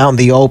get them out in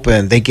the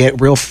open, they get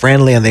real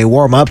friendly and they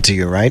warm up to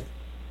you, right?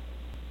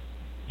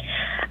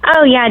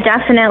 Oh, yeah,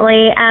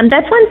 definitely.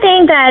 That's one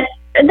thing that's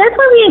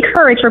why we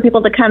encourage for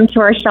people to come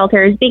to our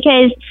shelters,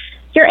 because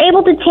you're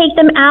able to take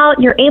them out,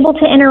 you're able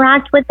to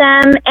interact with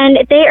them, and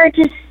they are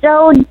just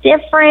so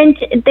different.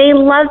 They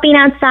love being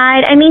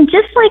outside. I mean,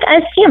 just like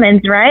us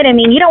humans, right? I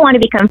mean, you don't want to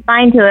be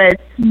confined to a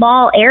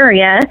small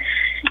area,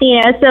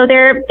 so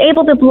they're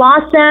able to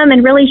blossom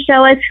and really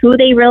show us who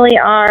they really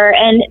are.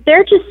 And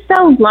they're just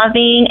so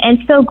loving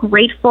and so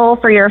grateful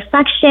for your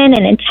affection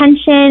and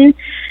attention.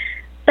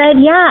 But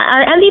yeah,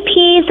 our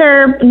MVPs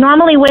are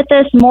normally with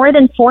us more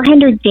than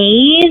 400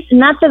 days,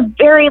 and that's a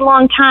very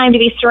long time to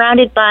be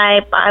surrounded by,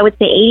 I would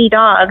say, 80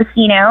 dogs,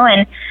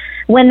 and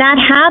when that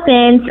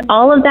happens,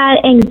 all of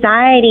that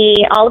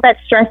anxiety, all of that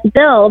stress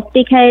builds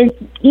because,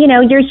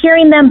 you're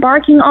hearing them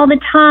barking all the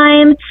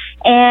time,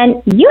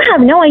 and you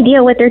have no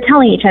idea what they're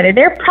telling each other.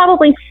 They're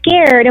probably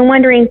scared and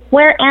wondering,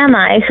 where am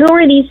I? Who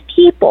are these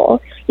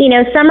people?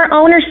 Some are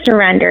owner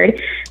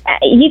surrendered.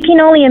 You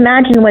can only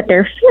imagine what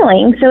they're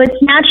feeling. So it's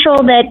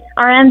natural that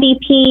our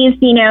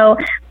MVPs,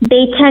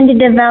 they tend to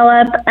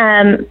develop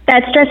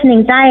that stress and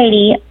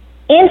anxiety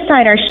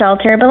inside our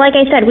shelter. But like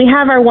I said, we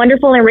have our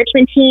wonderful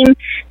enrichment team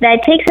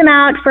that takes them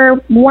out for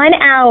 1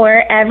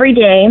 hour every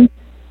day,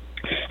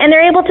 and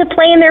they're able to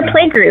play in their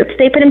play groups.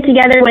 They put them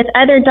together with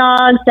other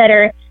dogs that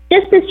are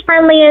just as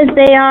friendly as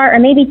they are, or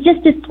maybe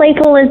just as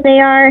playful as they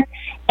are,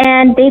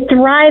 and they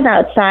thrive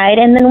outside.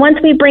 And then once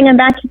we bring them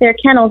back to their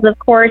kennels, of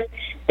course,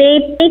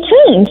 they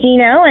change,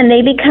 and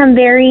they become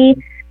very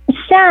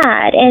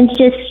sad and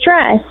just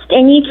stressed,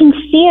 and you can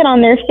see it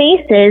on their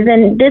faces.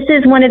 And this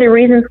is one of the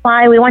reasons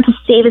why we want to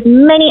save as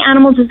many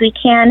animals as we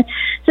can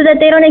so that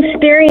they don't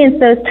experience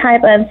those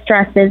type of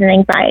stresses and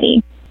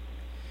anxiety.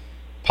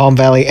 Palm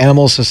Valley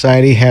Animal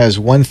Society has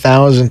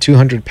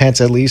 1,200 pets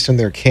at least in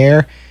their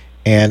care.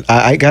 And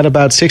I got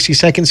about 60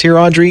 seconds here,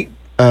 Audrey.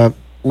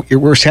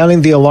 We're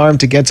sounding the alarm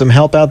to get some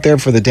help out there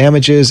for the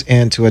damages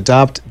and to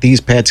adopt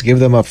these pets, give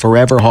them a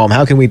forever home.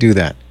 How can we do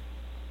that?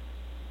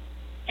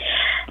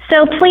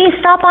 So please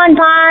stop on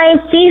by,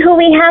 see who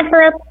we have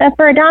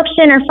for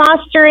adoption or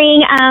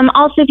fostering.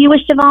 Also, if you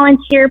wish to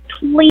volunteer,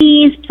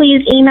 please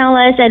email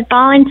us at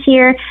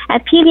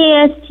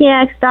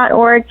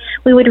volunteer@pvastx.org.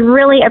 We would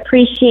really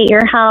appreciate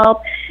your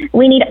help.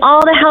 We need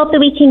all the help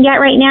that we can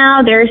get right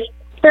now. There's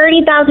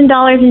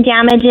 $30,000 in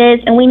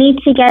damages, and we need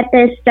to get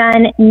this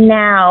done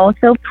now.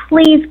 So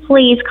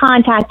please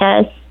contact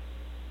us.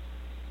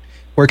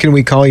 Where can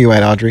we call you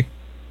at, Audrey?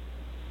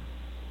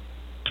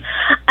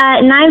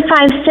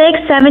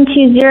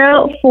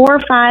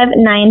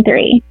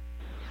 956-720-4593.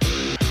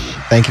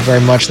 Thank you very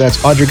much.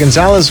 That's Audrey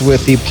Gonzalez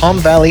with the Palm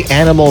Valley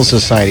Animal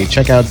Society.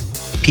 Check out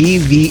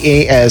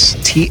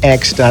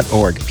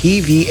pvastx.org.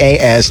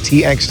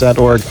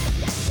 pvastx.org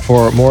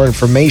for more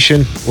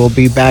information. We'll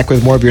be back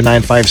with more of your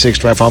 956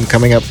 Drive Home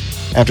coming up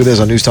after this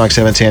on News Talk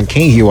 710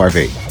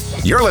 KURV.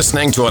 You're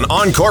listening to an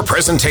encore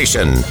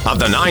presentation of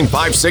the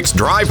 956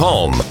 Drive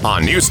Home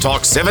on News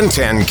Talk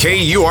 710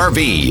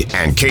 KURV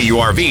and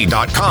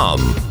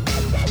KURV.com.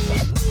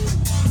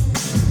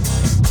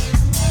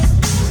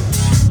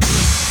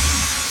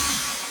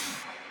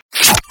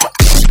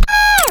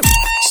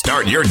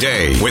 Start your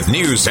day with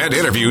news and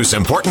interviews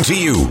important to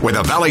you with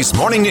the Valley's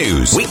Morning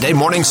News. Weekday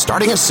mornings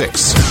starting at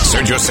 6.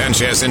 Sergio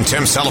Sanchez and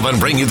Tim Sullivan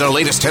bring you the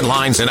latest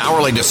headlines and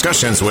hourly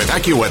discussions with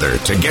AccuWeather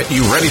to get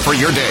you ready for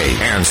your day.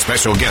 And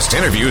special guest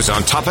interviews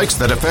on topics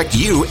that affect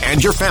you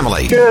and your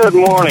family. Good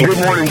morning.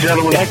 Good morning,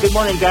 gentlemen. Yeah, good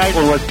morning, guys.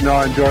 We'll let you know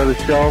I enjoy the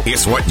show.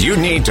 It's what you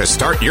need to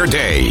start your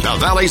day. The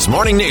Valley's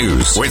Morning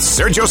News with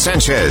Sergio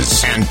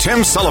Sanchez and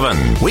Tim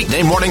Sullivan.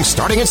 Weekday mornings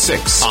starting at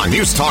 6 on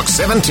News Talk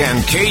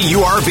 710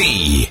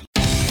 KURV.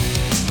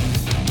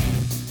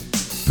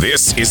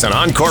 This is an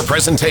encore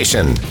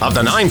presentation of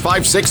the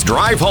 956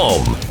 Drive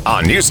Home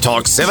on News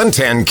Talk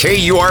 710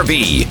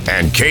 KURV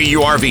and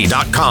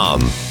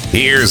KURV.com.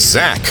 Here's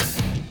Zach.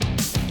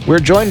 We're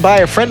joined by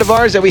a friend of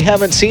ours that we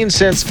haven't seen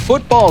since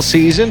football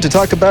season to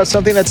talk about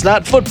something that's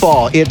not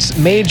football. It's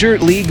Major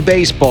League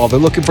Baseball. They're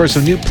looking for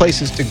some new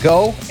places to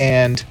go,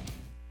 and,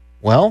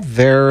 well,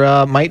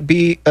 there might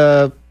be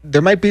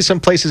some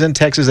places in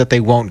Texas that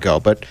they won't go,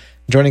 but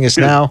joining us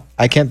now,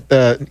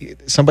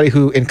 somebody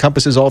who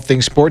encompasses all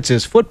things sports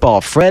is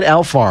football, Fred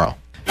Alfaro.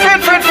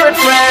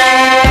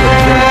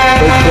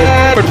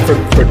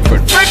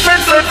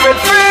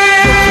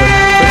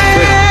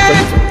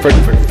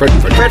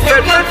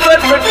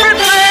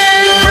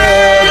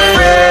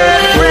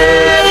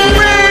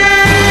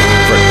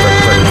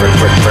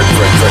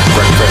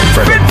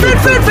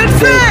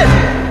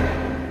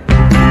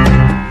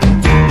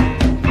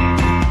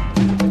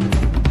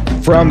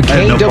 From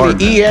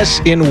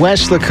KWES in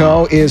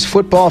Weslaco is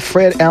football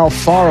Fred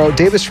Alfaro.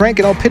 Davis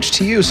Rankin, I'll pitch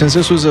to you since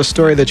this was a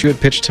story that you had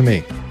pitched to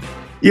me.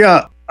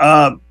 Yeah,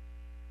 I've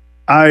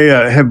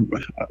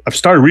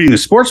started reading the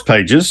sports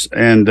pages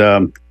and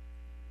some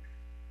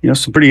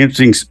pretty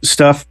interesting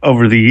stuff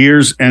over the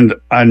years. And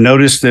I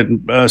noticed that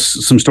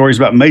some stories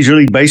about Major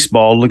League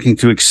Baseball looking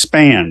to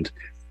expand.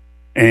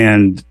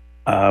 And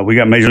we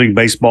got Major League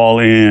Baseball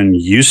in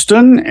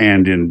Houston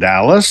and in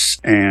Dallas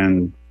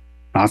and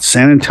not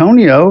San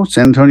Antonio,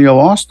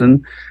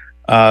 Austin.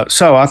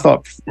 So I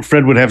thought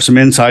Fred would have some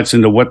insights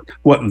into what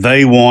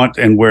they want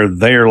and where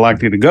they're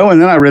likely to go.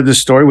 And then I read this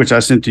story, which I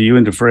sent to you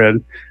and to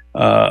Fred.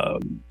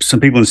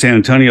 Some people in San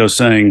Antonio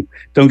saying,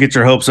 don't get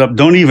your hopes up.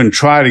 Don't even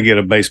try to get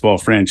a baseball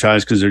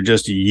franchise because they're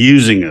just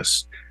using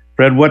us.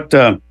 Fred, what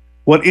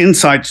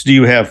insights do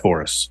you have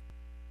for us?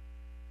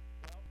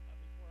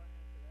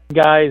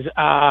 Guys,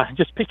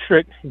 just picture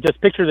it.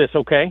 Just picture this,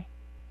 okay?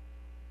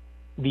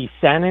 The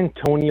San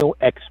Antonio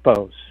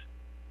Expos.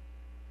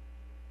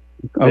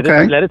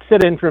 Okay. Let it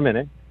sit in for a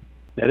minute.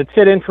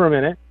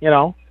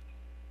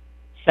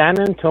 San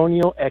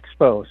Antonio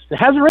Expos. It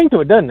has a ring to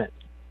it, doesn't it?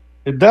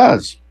 It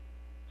does.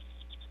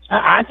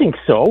 I think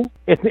so.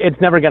 It's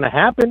never going to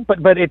happen,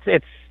 but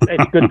it's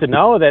good to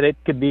know that it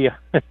could be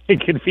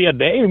a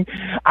name.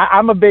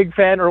 I'm a big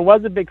fan, or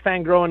was a big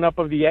fan growing up,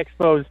 of the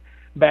Expos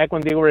back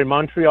when they were in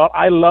Montreal.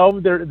 I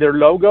love their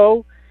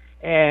logo.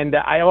 And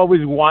I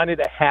always wanted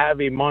to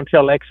have a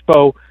Montreal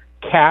Expo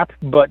cap,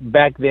 but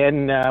back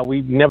then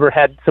we never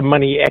had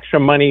extra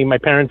money, my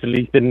parents at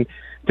least, to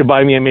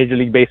buy me a Major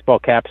League Baseball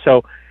cap.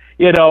 So,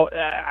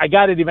 I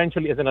got it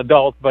eventually as an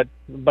adult, but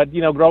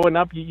growing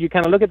up, you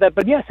kind of look at that.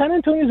 But yeah, San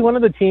Antonio is one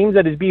of the teams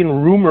that is being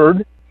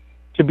rumored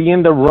to be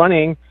in the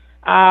running.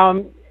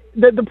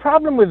 The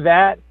problem with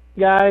that,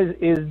 guys,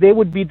 is they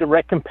would be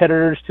direct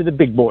competitors to the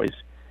big boys,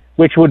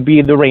 which would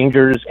be the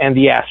Rangers and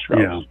the Astros.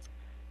 Yeah.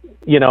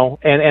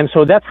 and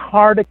so that's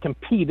hard to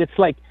compete. It's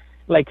like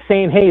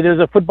saying, hey, there's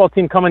a football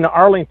team coming to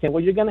Arlington.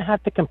 Well, you're going to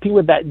have to compete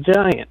with that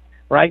giant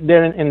right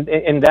there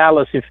in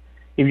Dallas if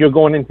you're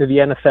going into the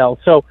NFL.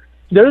 So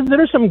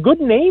there's some good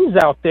names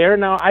out there.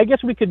 Now, I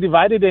guess we could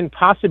divide it in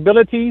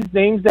possibilities,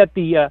 names that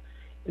the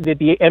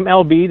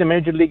MLB, the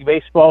Major League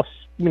Baseball,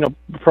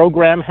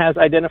 program has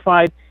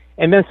identified,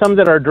 and then some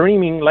that are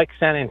dreaming, like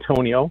San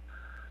Antonio.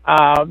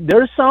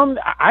 There's some.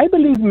 I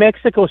believe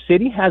Mexico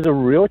City has a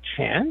real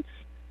chance.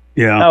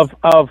 Yeah.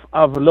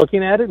 Of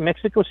looking at it.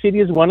 Mexico City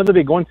is one of the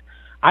big ones.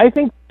 I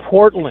think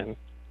Portland,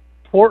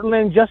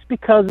 just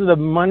because of the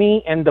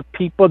money and the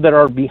people that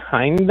are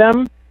behind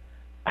them,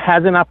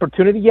 has an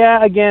opportunity.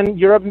 Yeah, again,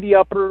 you're up in the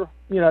upper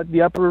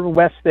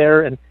west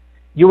there, and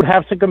you would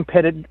have some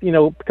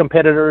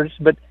competitors,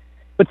 but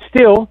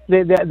still,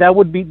 that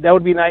would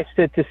be nice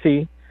to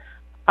see.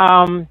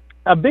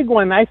 A big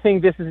one, I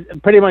think this is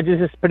pretty much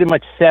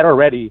set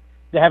already.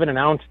 They haven't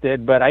announced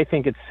it, but I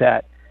think it's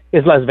set.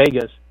 Is Las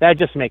Vegas. That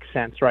just makes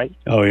sense, right?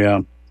 Oh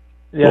yeah.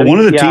 Well, one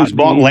of the teams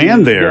bought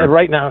land there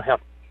right now.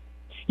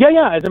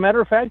 Yeah. As a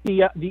matter of fact,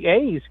 the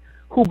A's,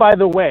 who, by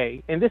the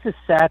way, and this is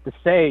sad to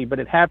say, but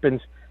it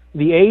happens.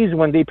 The A's,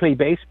 when they play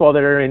baseball,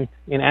 they're in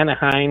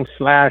Anaheim /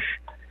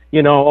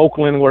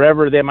 Oakland,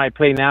 wherever they might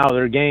play now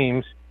their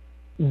games.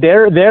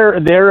 Their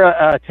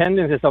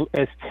attendance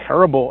is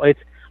terrible.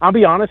 I'll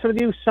be honest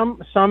with you.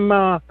 Some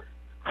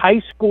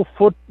high school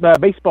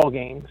baseball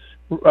games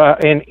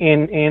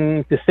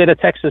in the state of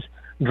Texas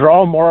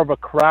draw more of a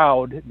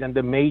crowd than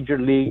the Major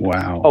League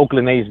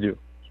Oakland A's do.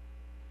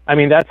 I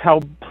mean, that's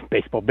how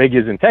baseball big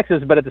is in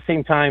Texas, but at the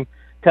same time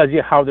tells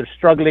you how they're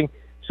struggling.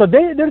 So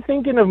they're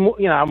thinking of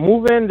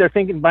moving. They're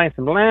thinking of buying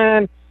some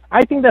land.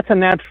 I think that's a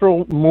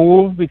natural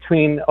move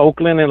between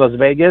Oakland and Las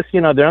Vegas.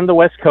 They're on the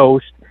West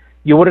Coast.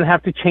 You wouldn't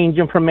have to change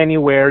them from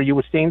anywhere. You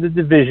would stay in the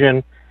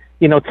division.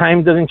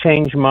 Time doesn't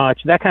change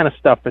much. That kind of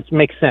stuff. It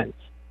makes sense.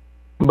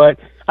 But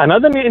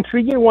another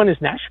intriguing one is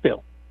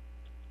Nashville.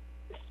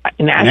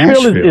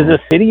 Nashville is a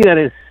city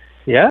that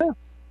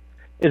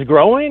is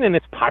growing and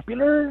it's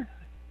popular.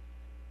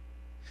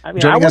 I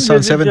mean, joining us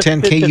on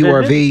 710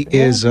 KURV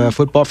is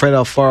Football Fred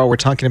Alfaro. We're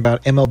talking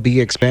about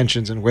MLB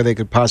expansions and where they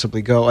could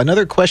possibly go.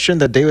 Another question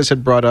that Davis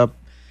had brought up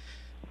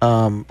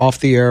off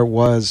the air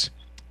was,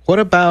 what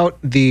about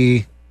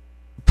the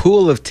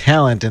pool of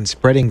talent and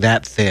spreading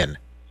that thin?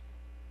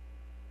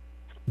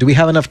 Do we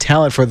have enough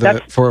talent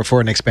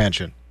for an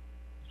expansion?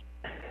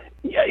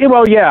 Yeah,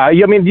 well, yeah.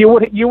 I mean,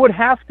 you would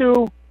have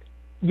to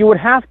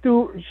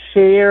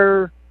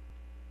share,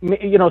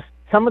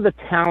 some of the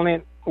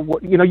talent.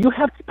 You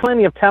have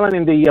plenty of talent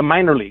in the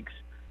minor leagues,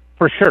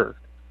 for sure.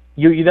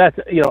 Is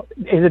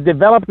it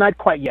developed? Not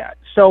quite yet.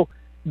 So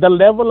the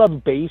level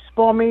of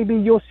baseball maybe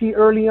you'll see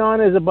early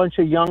on is a bunch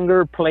of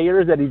younger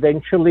players that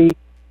eventually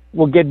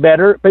will get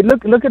better. But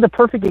look at the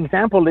perfect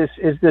example is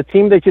the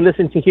team that you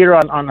listen to here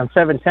on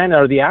 710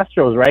 are the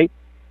Astros, right?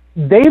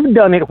 They've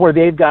done it where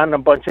they've gotten a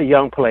bunch of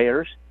young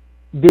players,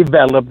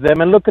 developed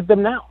them, and look at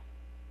them now.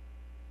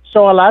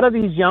 So a lot of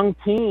these young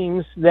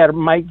teams that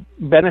might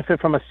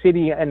benefit from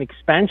an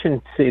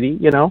expansion city,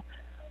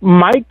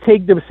 might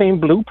take the same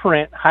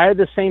blueprint, hire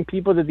the same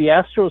people that the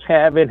Astros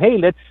have, and hey,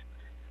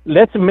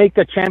 let's make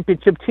a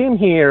championship team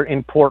here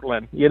in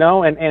Portland,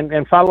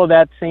 and follow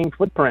that same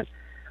footprint.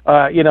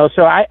 So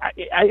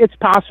it's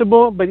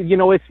possible, but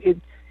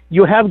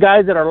you have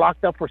guys that are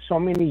locked up for so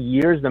many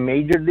years, the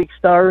major league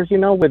stars,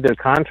 with their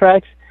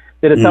contracts,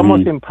 that it's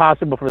almost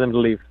impossible for them to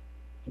leave.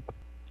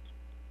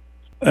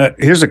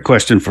 Here's a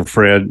question for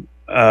Fred.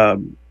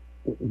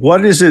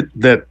 What is it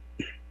that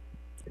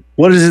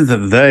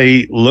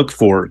they look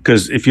for?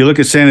 Because if you look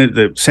at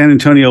the San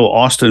Antonio,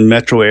 Austin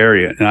metro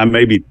area, and I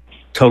may be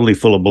totally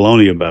full of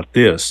baloney about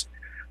this,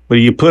 but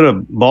you put a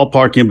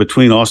ballpark in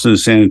between Austin and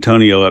San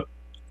Antonio up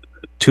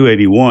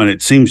 281,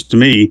 it seems to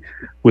me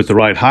with the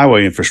right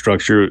highway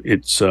infrastructure,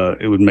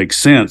 it would make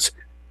sense.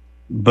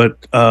 But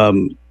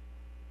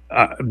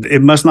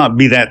it must not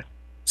be that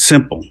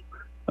simple.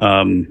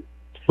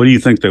 What do you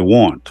think they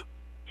want?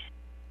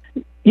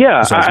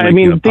 Yeah, I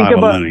mean, think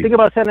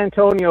about San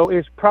Antonio.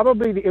 Is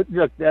probably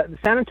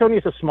San Antonio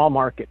is a small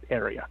market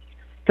area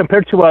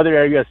compared to other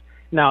areas.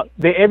 Now,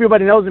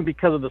 everybody knows them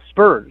because of the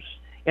Spurs,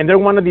 and they're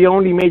one of the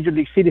only major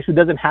league cities who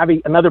doesn't have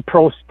another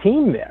pro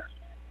team there.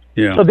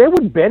 Yeah. So they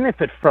would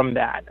benefit from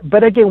that.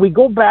 But again, we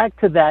go back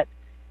to that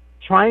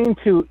trying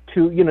to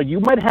you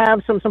might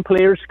have some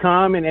players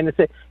come and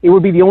it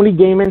would be the only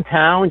game in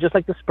town, just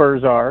like the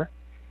Spurs are.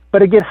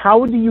 But again,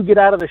 how do you get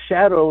out of the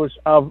shadows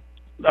of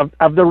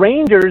the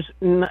Rangers,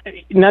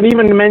 not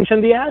even to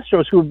mention the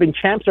Astros, who have been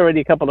champs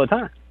already a couple of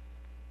times?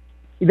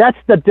 That's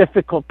the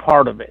difficult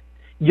part of it.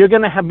 You're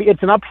going to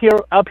it's an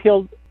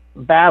uphill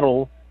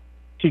battle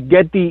to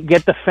get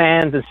the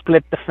fans and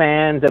split the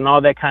fans and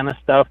all that kind of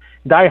stuff.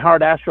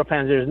 Diehard Astro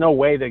fans, there's no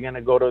way they're going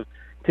to go to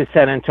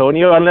San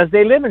Antonio unless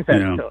they live in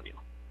San Antonio.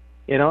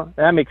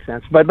 That makes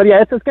sense. But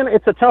yeah,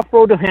 it's a tough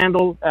road to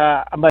handle.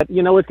 But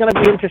it's going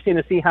to be interesting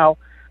to see how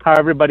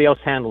everybody else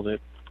handles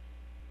it.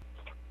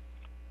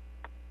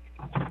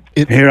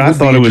 I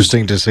thought it was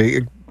interesting to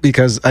see.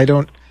 because I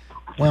don't.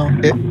 Well, how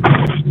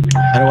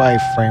do I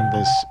frame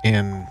this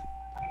in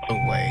a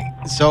way?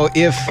 So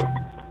if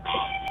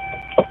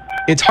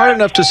it's hard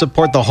enough to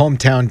support the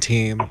hometown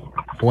team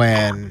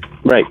when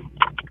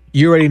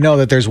you already know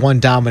that there's one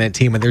dominant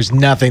team and there's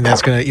nothing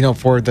that's going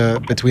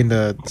to, between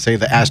the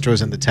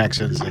Astros and the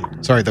Texans, and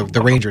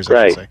the Rangers,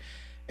 I should say.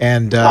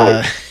 And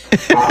that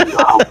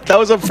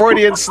was a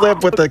Freudian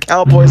slip with the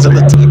Cowboys and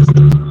the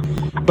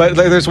Texans. But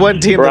there's one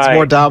team that's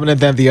more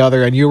dominant than the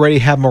other, and you already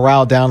have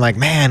morale down like,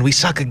 man, we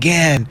suck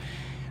again.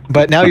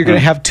 But now you're going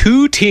to have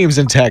two teams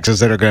in Texas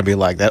that are going to be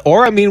like that.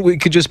 Or, we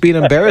could just be an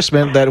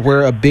embarrassment that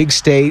we're a big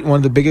state, one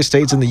of the biggest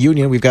states in the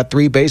union. We've got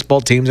 3 baseball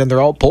teams, and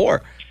they're all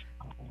poor.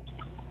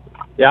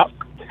 Yeah.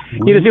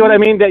 You see what I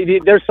mean?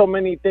 There's so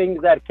many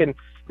things that can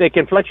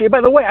fluctuate.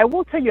 By the way, I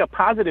will tell you a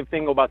positive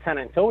thing about San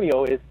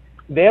Antonio is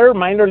their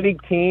minor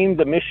league team,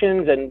 the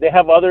Missions, and they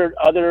have other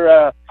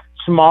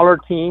smaller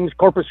teams.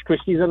 Corpus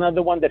Christi is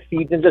another one that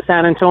feeds into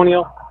San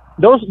Antonio.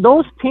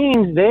 Those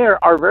teams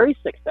there are very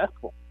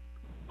successful.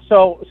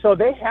 So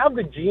they have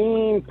the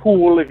gene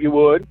pool, if you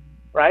would,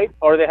 right?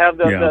 Or they have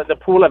the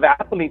pool of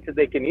athletes that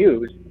they can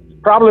use.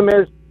 Problem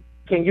is,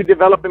 can you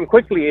develop them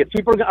quickly?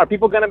 Are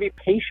people going to be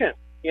patient,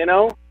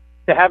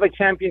 to have a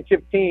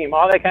championship team?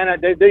 All that kind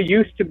of, they're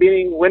used to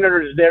being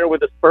winners there with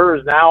the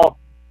Spurs. Now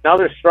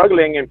they're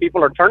struggling and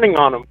people are turning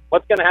on them.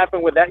 What's going to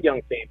happen with that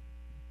young team?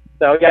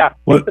 So,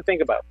 things to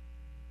think about.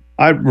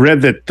 I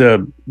read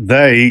that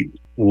they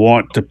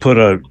want to put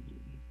a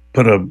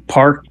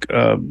park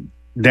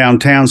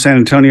downtown San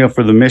Antonio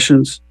for the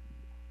Missions.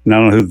 And I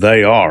don't know who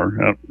they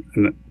are.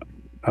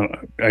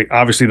 I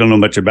obviously don't know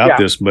much about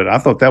this, but I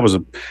thought that was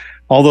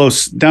although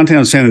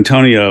downtown San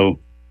Antonio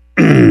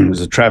is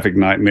a traffic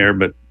nightmare,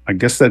 but I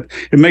guess that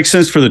it makes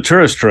sense for the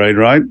tourist trade,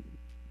 right?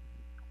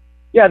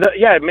 Yeah,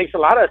 it makes a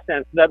lot of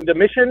sense. The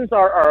Missions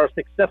are a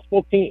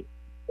successful team,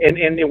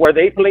 and where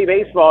they play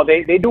baseball,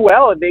 they do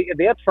well.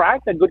 They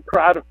attract a good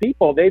crowd of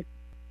people. They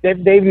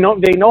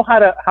know how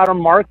to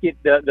market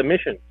the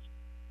Missions.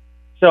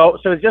 So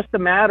it's just a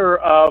matter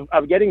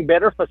of getting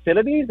better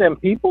facilities, and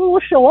people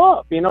will show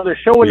up. They're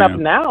showing up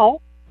now,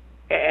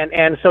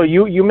 and so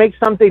you make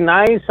something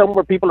nice,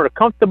 somewhere people are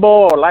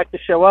comfortable or like to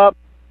show up.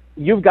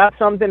 You've got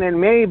something,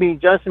 and maybe,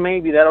 just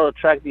maybe, that'll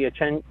attract the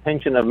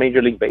attention of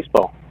Major League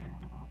Baseball.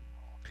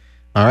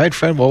 All right,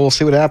 Fred. Well, we'll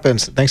see what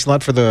happens. Thanks a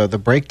lot for the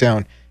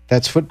breakdown.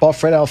 That's Football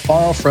Fred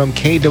Alfaro from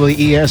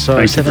KWES,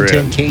 our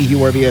 710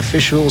 KURV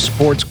official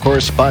sports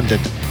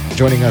correspondent,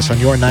 joining us on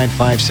your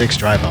 956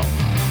 Drive Home.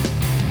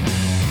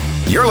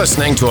 You're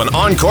listening to an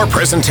encore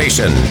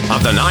presentation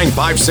of the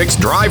 956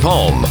 Drive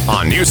Home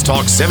on News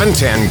Talk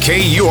 710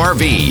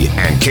 KURV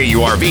and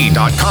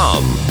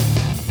KURV.com.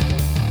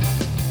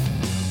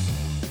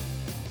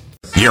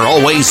 You're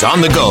always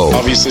on the go.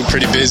 Obviously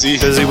pretty busy.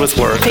 Busy with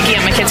work. Picking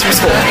up my kids from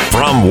school.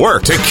 From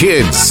work to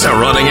kids to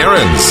running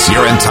errands,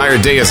 your entire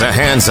day is a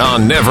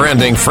hands-on,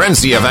 never-ending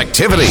frenzy of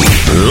activity.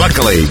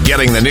 Luckily,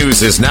 getting the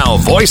news is now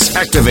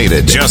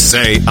voice-activated. Just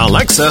say,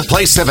 Alexa,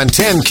 play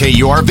 710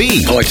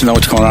 KURV. I like to know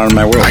what's going on in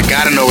my world. I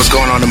gotta know what's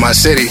going on in my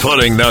city.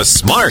 Putting the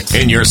smart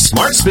in your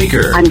smart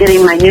speaker. I'm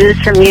getting my news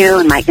from you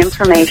and my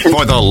information.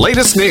 For the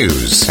latest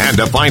news and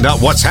to find out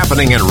what's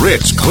happening in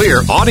rich,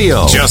 clear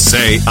audio, just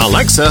say,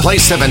 Alexa, play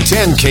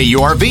 710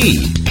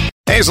 KURV.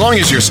 Hey, as long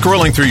as you're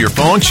scrolling through your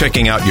phone,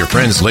 checking out your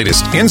friend's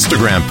latest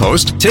Instagram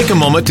post, take a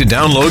moment to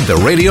download the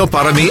Radio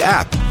Para Mi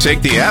app.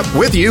 Take the app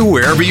with you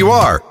wherever you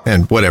are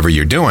and whatever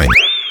you're doing.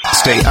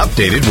 Stay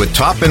updated with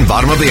top and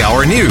bottom of the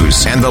hour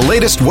news and the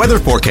latest weather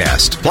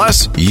forecast.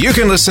 Plus, you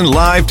can listen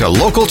live to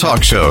local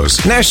talk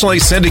shows, nationally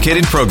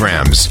syndicated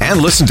programs,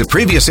 and listen to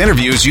previous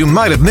interviews you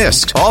might have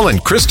missed, all in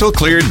crystal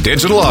clear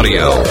digital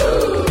audio.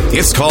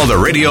 It's called the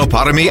Radio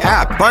Para Mi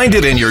app. Find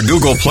it in your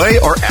Google Play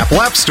or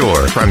Apple App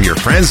Store from your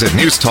friends at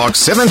News Talk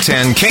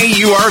 710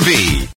 KURV.